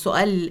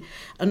السؤال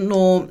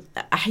إنه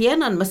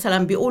أحيانا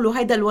مثلا بيقولوا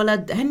هيدا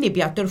الولد، هني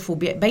بيعترفوا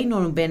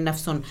بينهم وبين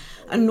نفسهم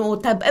إنه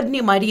طب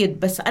ابني مريض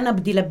بس أنا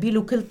بدي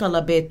لبيله كل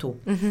طلباته.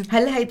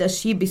 هل هيدا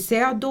الشيء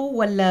بيساعده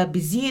ولا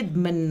بيزيد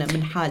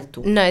من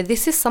حالته؟ No,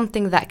 this is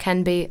something that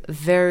can be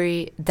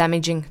very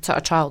damaging to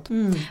a child,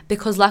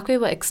 because like we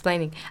were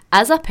explaining,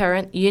 as a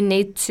parent you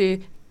need to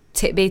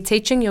be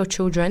teaching your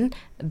children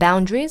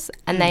boundaries,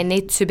 and they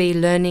need to be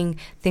learning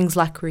things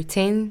like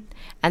routine,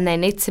 and they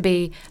need to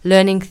be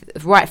learning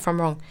right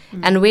from wrong.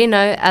 And we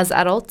know as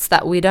adults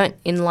that we don't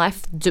in life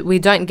we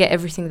don't get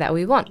everything that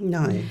we want.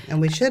 No,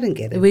 and we shouldn't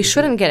get everything. We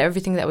shouldn't get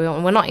everything that we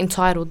want. We're not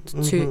entitled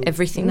to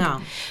everything.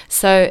 No.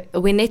 So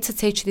we need to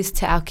teach this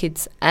to our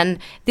kids, and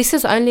this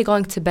is only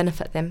going to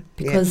benefit them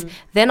because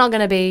they're not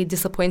going to be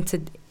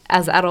disappointed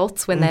as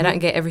adults when they don't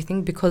get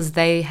everything, because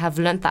they have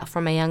learnt that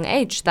from a young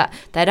age that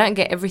they don't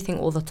get everything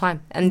all the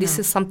time. And this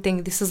is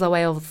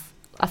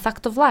a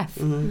fact of life.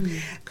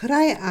 Could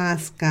I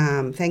ask,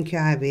 thank you,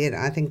 Abir,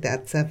 I think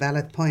that's a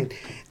valid point.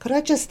 Could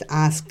I just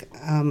ask,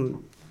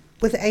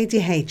 with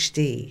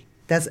ADHD,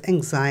 does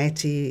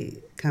anxiety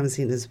comes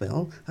in as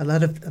well? A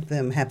lot of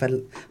them have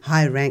a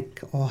high rank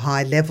or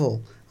high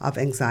level of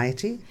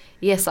anxiety.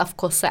 Yes, of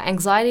course. So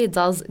anxiety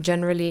does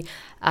generally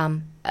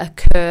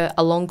occur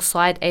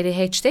alongside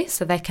ADHD.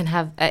 So they can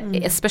have,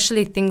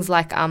 especially things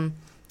like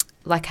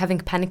having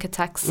panic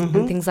attacks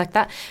and things like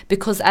that.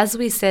 Because as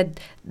we said,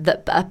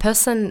 a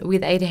person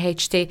with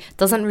ADHD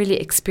doesn't really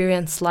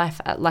experience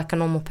life like a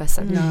normal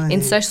person. No.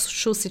 In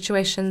social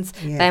situations,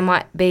 they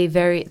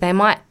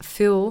might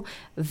feel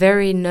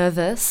very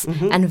nervous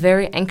and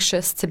very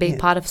anxious to be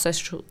part of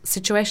social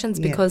situations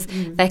because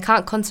they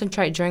can't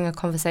concentrate during a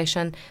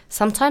conversation.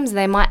 Sometimes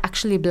they might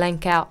actually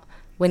blank out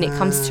when it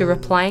comes to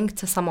replying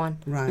to someone.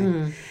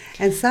 Right.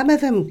 And some of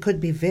them could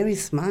be very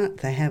smart.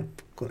 They have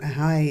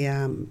high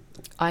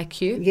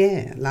IQ.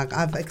 Yeah, like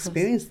I've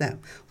experienced that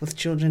with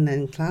children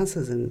in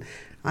classes, and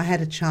I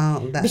had a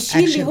child that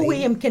بالشيء اللي actually هو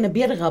يمكن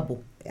بيرغبوا.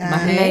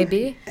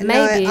 Maybe. No,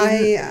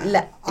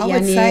 I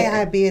would يعني say,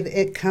 Abir,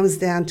 it comes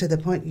down to the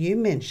point you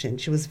mentioned.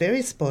 She was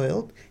very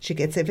spoiled. She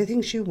gets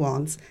everything she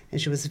wants,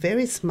 and she was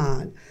very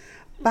smart.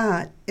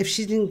 But if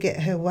she didn't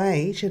get her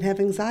way, she'd have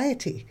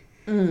anxiety.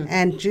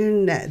 And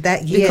during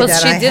that year Because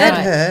that she I didn't.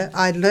 had her,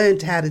 I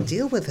learned how to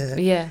deal with her.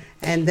 Yeah.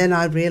 And then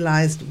I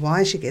realized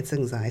why she gets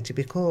anxiety,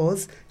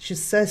 because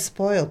she's so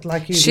spoiled,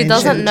 like you She mentioned.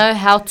 doesn't know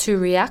how to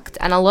react,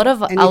 and a lot of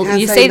And you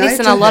can't you say see no this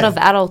in to a lot her. of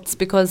adults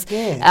because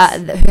Yes.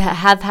 who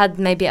have had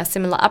maybe a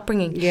similar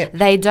upbringing. Yep.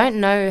 They don't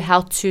know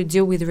how to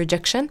deal with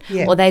rejection,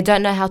 Yep. or they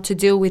don't know how to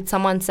deal with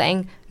someone saying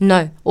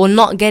no or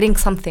not getting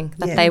something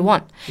that Yeah. they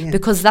want, Yeah.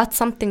 because that's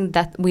something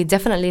that we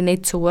definitely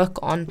need to work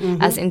on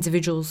as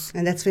individuals.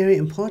 And that's very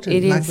important.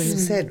 It Like is. we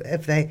said,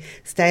 if they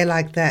stay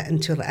like that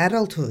until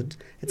adulthood,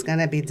 it's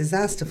going to be a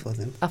disaster for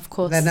them. Of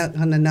course. They're not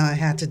going to know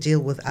how to deal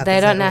with others. They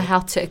don't know at all. how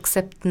to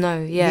accept no,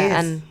 Yes.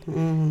 and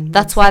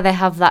that's why they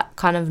have that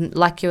kind of,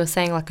 like you were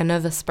saying, like a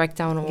nervous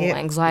breakdown or Yep.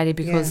 anxiety,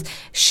 because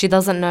she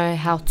doesn't know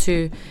how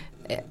to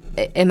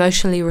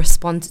emotionally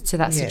respond to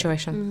that Yeah.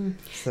 situation.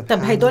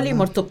 طب هيدول SubhanAllah.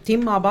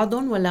 مرتبطين مع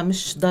بعضهم ولا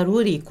مش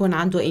ضروري يكون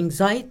عنده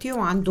anxiety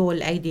وعنده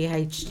ال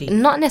ADHD؟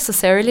 Not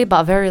necessarily,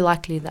 but very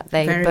likely that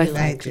they Very both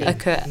likely.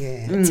 occur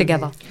Yeah.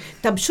 together.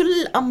 طب شو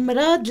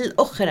الأمراض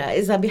الأخرى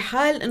إذا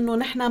بحال إنه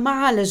نحن ما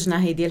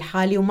عالجنا هيدي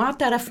الحالة وما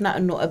اعترفنا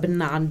إنه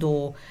ابننا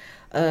عنده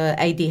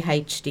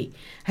ADHD،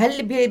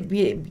 هل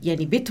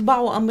يعني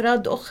بيتبعوا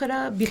أمراض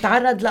أخرى،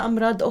 بيتعرض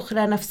لأمراض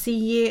أخرى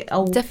نفسية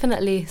أو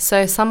Definitely.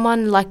 So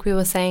someone, like we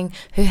were saying,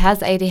 who has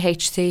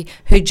ADHD,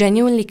 who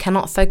genuinely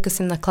cannot focus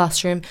in the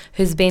classroom,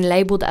 who's been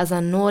labelled as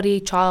a naughty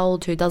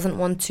child, who doesn't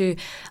want to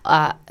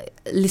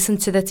listen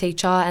to the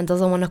teacher and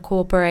doesn't want to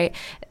cooperate,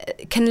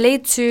 can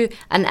lead to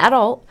an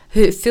adult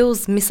who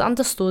feels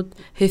misunderstood,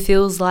 who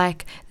feels like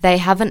they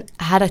haven't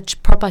had a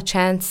proper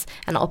chance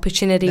and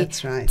opportunity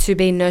That's right. to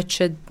be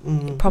nurtured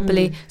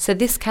properly. So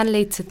this can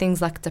lead to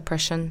things like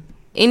depression.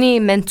 Any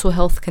mental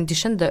health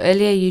condition, the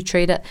earlier you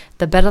treat it,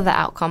 the better the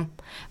outcome,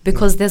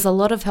 because there's a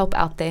lot of help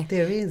out there.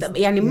 There is. طب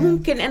يعني Yeah.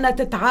 ممكن إنها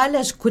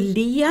تتعالج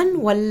كليا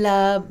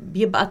ولا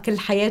بيبقى كل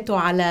حياته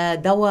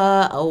على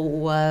دواء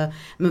أو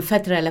من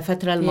فترة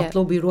لفترة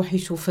المطلوب يروح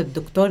يشوف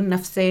الدكتور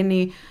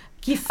نفساني؟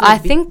 كيف I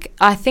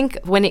think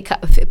when it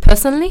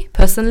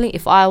personally,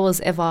 if I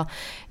was ever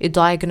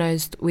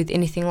diagnosed with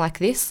anything like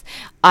this,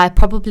 I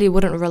probably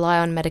wouldn't rely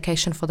on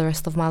medication for the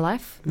rest of my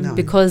life. No.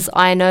 Because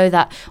I know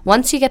that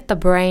once you get the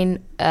brain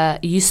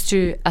used to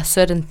a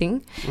certain thing,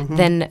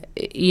 then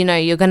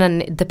you're gonna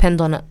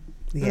depend on it.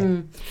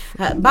 Yeah.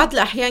 بعض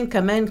الأحيان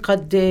كمان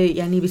قد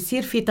يعني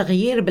بيصير في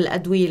تغيير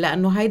بالأدوية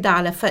لأنه هيدا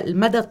على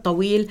المدى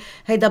الطويل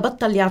هيدا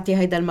بطل يعطي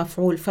هيدا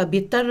المفعول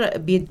فبيضطر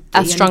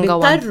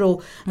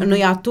بيضطروا إنه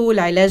يعطوه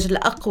العلاج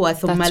الأقوى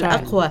ثم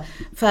الأقوى.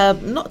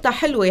 فنقطة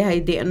حلوة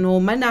هيدي إنه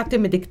ما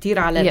نعتمد كتير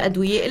على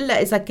الأدوية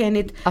إلا إذا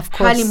كانت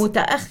حالة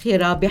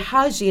متأخرة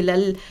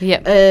بحاجة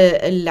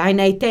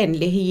للعنايتين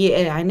اللي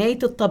هي عناية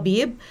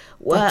الطبيب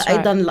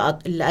وأيضا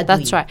الأدوية.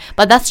 That's right.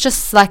 But that's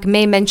just like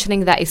me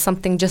mentioning that is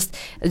something just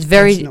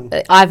very,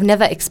 I've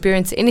never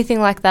experienced anything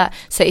like that.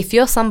 So if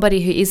you're somebody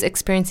who is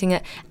experiencing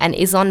it and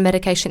is on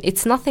medication,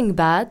 it's nothing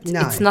bad.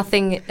 No. It's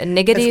nothing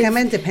negative. It's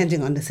coming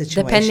depending on the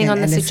situation. Depending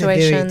on the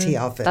situation. Severity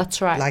of it.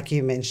 That's right. Like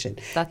you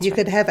mentioned. That's you right.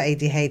 could have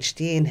ADHD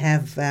and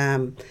have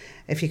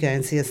if you go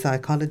and see a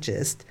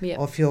psychologist, Yep.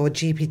 or if your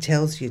GP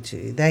tells you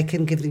to, they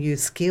can give you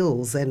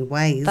skills and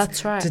ways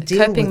That's right. to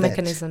deal Coping with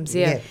mechanisms, it.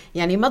 yeah.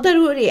 يعني ما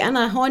ضروري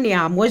أنا هون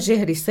عم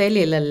وجه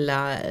رسالة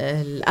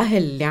للأهل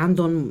اللي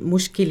عندهم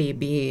مشكلة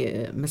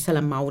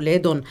مثلا مع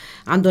أولادهم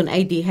عندهم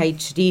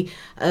ADHD.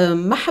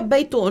 ما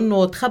حبيتوا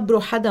إنه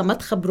تخبروا حدا، ما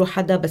تخبروا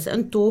حدا، بس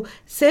أنتوا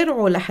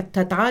سارعوا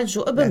لحتى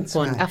تعالجوا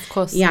ابنكم. Of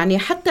course. يعني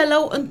حتى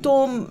لو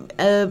أنتم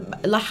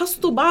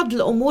لاحظتوا بعض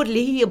الأمور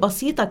اللي هي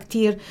بسيطة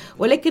كتير،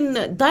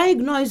 ولكن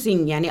diagnosing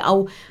يعني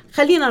أو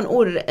خلينا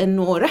نقول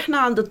إنه رحنا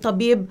عند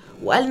الطبيب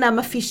وقالنا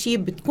ما في شيء،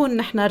 بتكون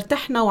نحن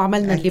ارتحنا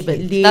وعملنا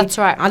اللي That's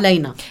right.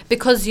 علينا.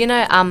 Because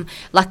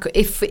like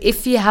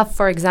if you have,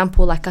 for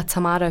example, like a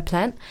tomato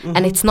plant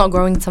and it's not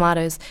growing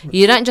tomatoes,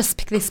 you don't just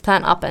pick this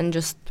plant up and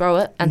just throw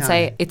it and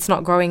say it's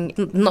not growing,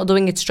 not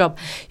doing its job.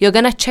 You're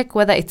gonna check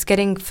whether it's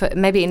getting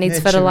maybe it needs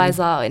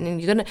fertilizer, and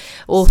you're gonna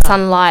or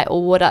sunlight or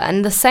water. And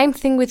the same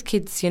thing with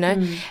kids, you know.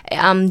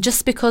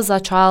 Just because a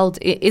child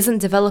isn't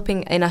developing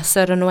in a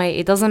certain way,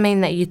 it doesn't mean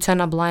that you turn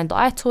a blind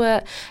eye to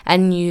it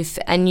and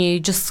you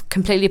just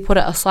completely put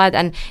it aside.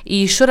 And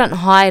you shouldn't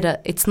hide it.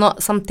 It's not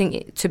something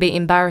to be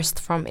embarrassed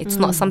from. It's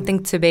not something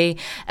to be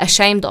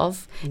ashamed of.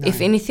 No. If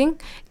anything,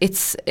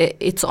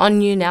 it's on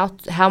you now.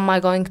 How am I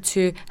going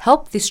to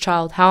help this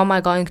child? How am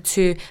I going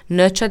to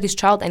nurture this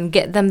child and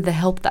get them the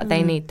help that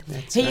they need?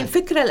 هي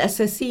الفكرة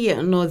الأساسية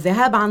إنه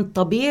الذهاب عند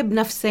طبيب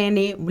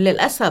نفساني،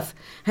 وللأسف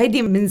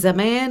هيدي من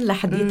زمان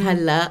لحديت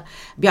هلا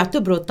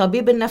بيعتبروا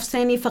الطبيب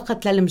النفساني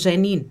فقط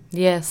للمجانين.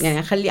 Yes.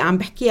 يعني خلي عم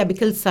بحكيها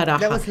بكل صراحة.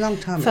 That was a long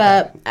time ago.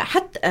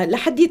 فحتى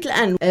لحديت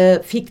الآن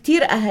في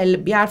كتير أهل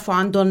بيعرفوا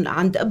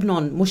عند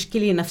ابنهم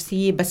مشكلة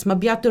نفسية بس ما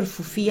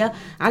بيعترفوا فيها،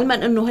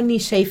 علما إنه هني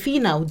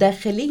شايفينها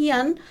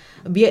وداخليا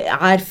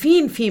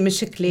عارفين في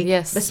مشكلة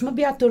بس ما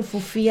بيعترفوا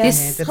فيها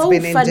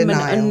خوفا من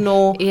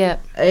إنه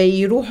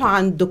يروحوا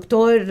عند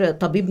دكتور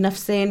طبيب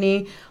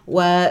نفساني،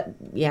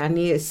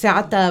 ويعني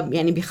ساعتها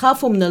يعني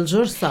بيخافوا من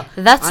الجرصة.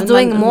 That's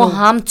doing more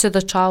harm to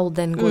the child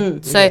than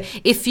good. So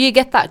if you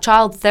get that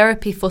child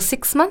therapy for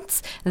 6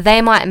 months,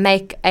 they might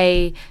make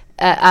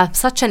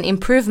such an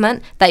improvement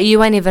that you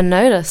won't even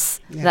notice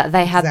that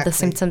they had the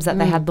symptoms that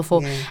they had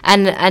before.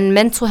 And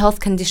mental health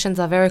conditions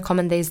are very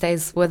common these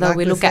days, whether like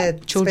we look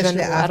at children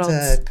or adults.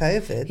 After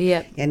COVID,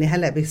 يعني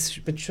هلا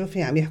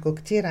بتشوفي عم يحكوا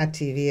كتير على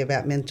TV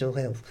about mental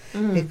health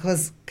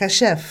because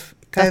كشف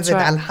COVID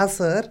على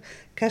الحصر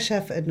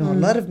كشف إنه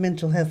a lot of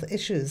mental health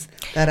issues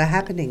that are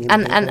happening in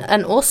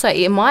and also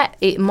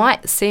it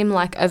might seem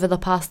like over the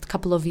past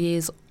couple of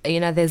years, you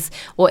know,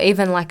 or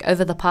even like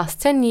over the past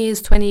 10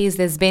 years, 20 years,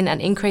 there's been an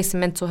increase in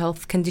mental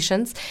health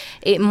conditions.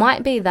 It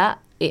might be that.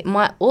 It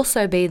might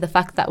also be the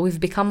fact that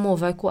we've become more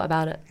vocal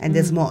about it. And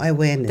there's more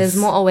awareness. There's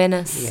more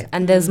awareness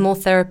and there's more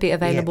therapy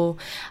available.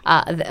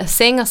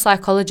 Seeing a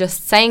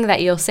psychologist, saying that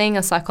you're seeing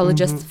a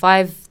psychologist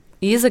 5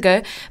 years ago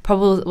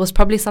was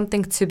probably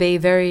something to be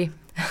very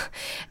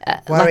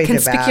like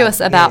conspicuous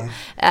about.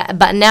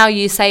 But now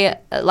you say it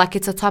like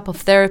it's a type of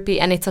therapy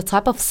and it's a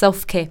type of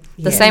self-care.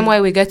 The same way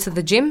we go to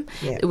the gym,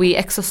 we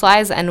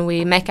exercise and we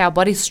make our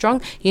bodies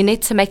strong, you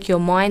need to make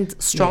your mind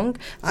strong.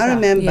 I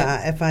remember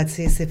if I'd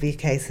see severe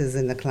cases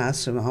in the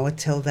classroom, I would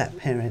tell that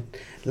parent,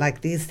 like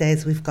these days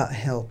we've got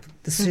help.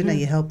 The sooner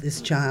you help this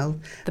child,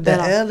 the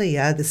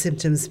earlier the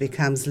symptoms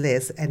becomes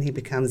less and he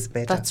becomes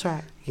better. That's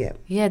right. Yeah.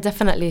 Yeah,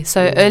 definitely.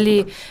 So early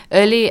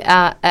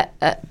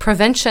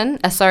prevention,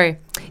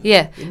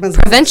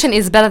 prevention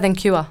is better than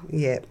cure.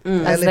 Yeah.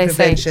 As early they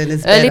prevention say.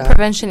 is Early better.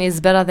 prevention is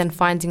better than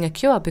finding a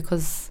cure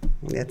because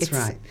that's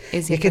right.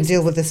 You can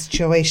deal with the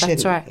situation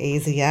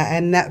easier,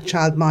 and that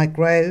child might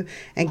grow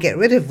and get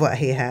rid of what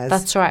he has.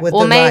 That's right. With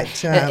or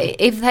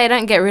if they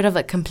don't get rid of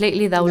it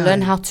completely, they'll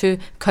learn how to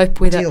cope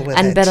with it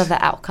and better the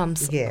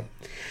outcomes. Yeah.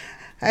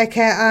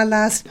 Okay, our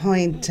last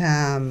point,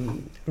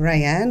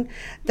 Rayan,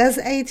 does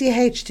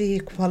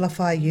ADHD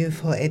qualify you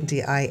for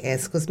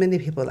NDIS? Because many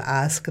people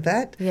ask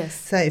that. Yes.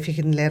 So if you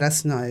can let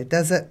us know,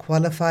 does it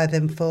qualify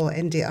them for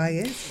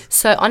NDIS?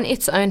 So on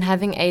its own,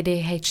 having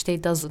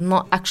ADHD does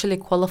not actually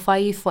qualify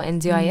you for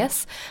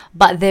NDIS,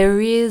 but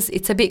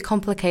it's a bit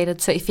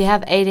complicated. So if you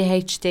have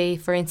ADHD,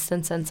 for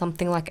instance, and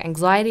something like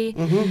anxiety,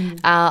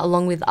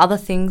 along with other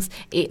things,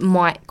 it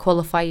might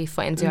qualify you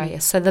for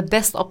NDIS. So the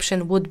best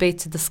option would be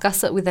to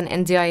discuss it with an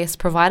NDIS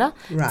provider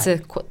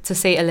to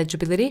see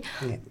eligibility.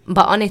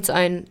 But on its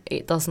own,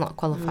 it does not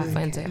qualify for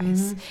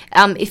NDIS.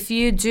 If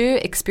you do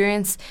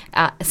experience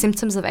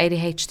symptoms of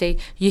ADHD,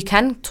 you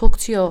can talk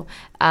to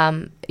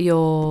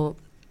your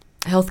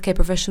healthcare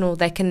professional.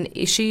 They can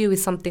issue you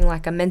with something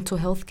like a mental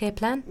health care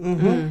plan.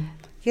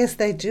 Yes,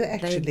 they do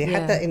actually.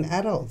 Hatta in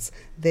adults,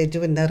 they're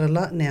doing that a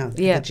lot now,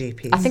 the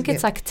GPs. I think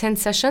it's like 10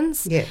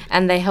 sessions,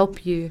 and they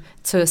help you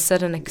to a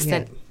certain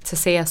extent to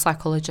see a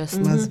psychologist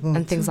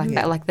and things like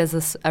that. Like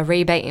there's a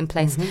rebate in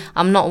place.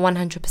 I'm not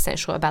 100%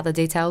 sure about the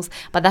details,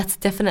 but that's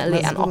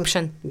definitely an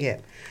option. Yeah.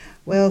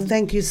 Well,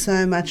 thank you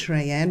so much,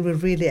 Rayan. We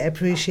really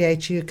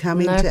appreciate you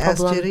coming to our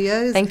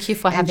studios. Thank you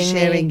for having me. And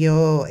sharing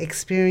your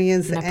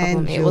experience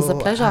and it was a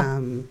pleasure.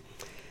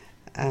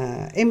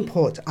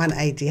 input on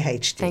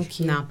ADHD. Thank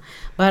you. نعم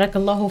بارك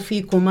الله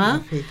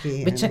فيكما.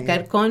 فيكي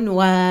بتشكركم.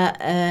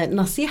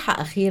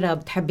 ونصيحة أخيرة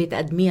بتحبي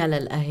تقدميها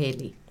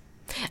للأهالي؟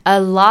 A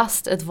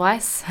last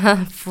advice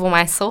for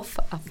myself,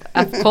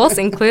 of course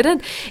included,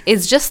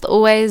 is just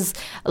always,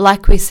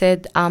 like we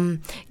said,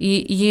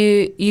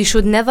 you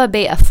should never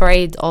be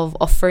afraid of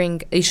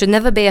offering. You should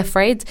never be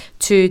afraid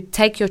to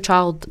take your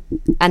child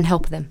and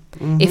help them.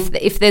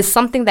 If there's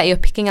something that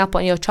you're picking up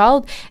on your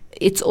child,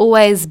 it's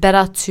always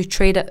better to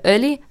treat it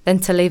early than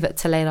to leave it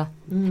to later.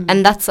 And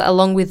that's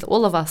along with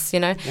all of us,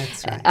 you know.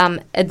 That's right.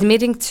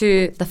 Admitting to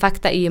the fact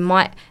that you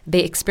might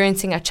be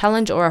experiencing a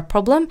challenge or a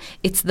problem,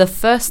 it's the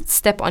first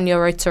step on your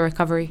road to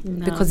recovery,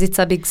 because it's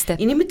a big step.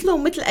 يعني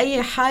مثل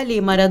أي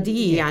حالة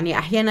مرضية. يعني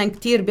أحيانا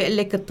كتير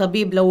بيقلك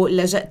الطبيب لو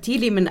لجأتي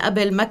لي من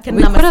قبل ما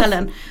كنا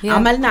مثلا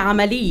عملنا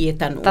عملية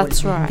تنقول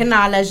كنا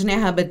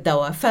عالجناها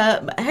بالدواء.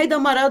 فهيدا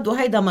مرض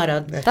وهيدا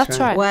مرض. That's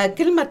right.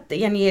 وكلمة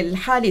يعني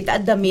الحالة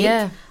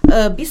تقدمت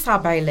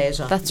بيصعب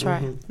علاجها. That's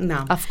right.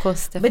 نعم. Of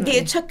course, definitely.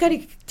 بدي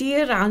أتشكرك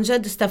كتير، عن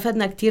جد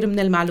استفدنا كتير من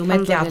المعلومات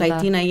اللي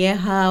عطيتينا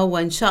إياها،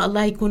 وإن شاء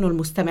الله يكونوا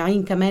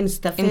المستمعين كمان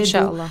استفادوا إن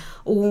شاء الله.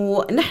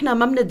 ونحن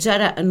ما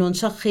بنتجرأ إنه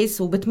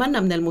نشخص،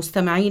 وبتمنى من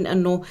المستمعين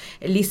إنه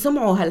اللي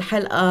سمعوا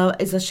هالحلقة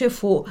إذا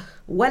شافوا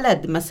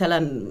ولد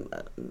مثلا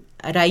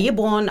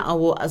قرايبهم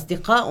أو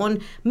أصدقائهم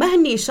ما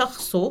هني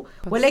شخصوا،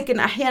 ولكن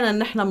أحيانا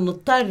نحن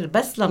بنضطر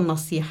بس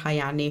للنصيحة،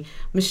 يعني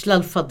مش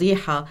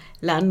للفضيحة،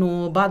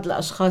 لأنه بعض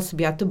الأشخاص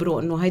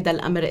بيعتبروا إنه هيدا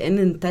الأمر إن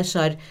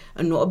انتشر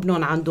إنه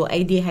ابنهم عنده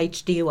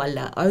ADHD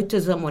ولا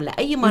أوتيزم ولا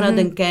أي مرض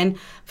إن كان،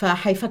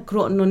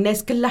 فحيفكروا إنه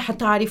الناس كلها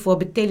حتعرف،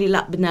 وبالتالي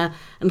لا بدنا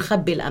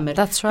نخبي الأمر.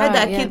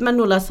 هذا أكيد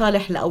منه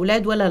لصالح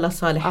الأولاد ولا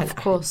لصالح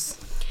الأهل.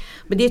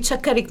 بدي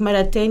أتشكرك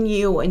مرة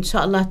تانية، وإن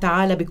شاء الله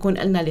تعالى بيكون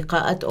لنا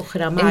لقاءات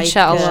أخرى معك إن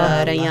شاء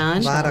الله.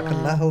 ريان بارك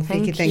الله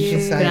فيك. Thank you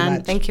so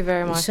much. Thank you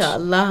very much. إن شاء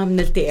الله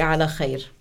بنلتقي على خير.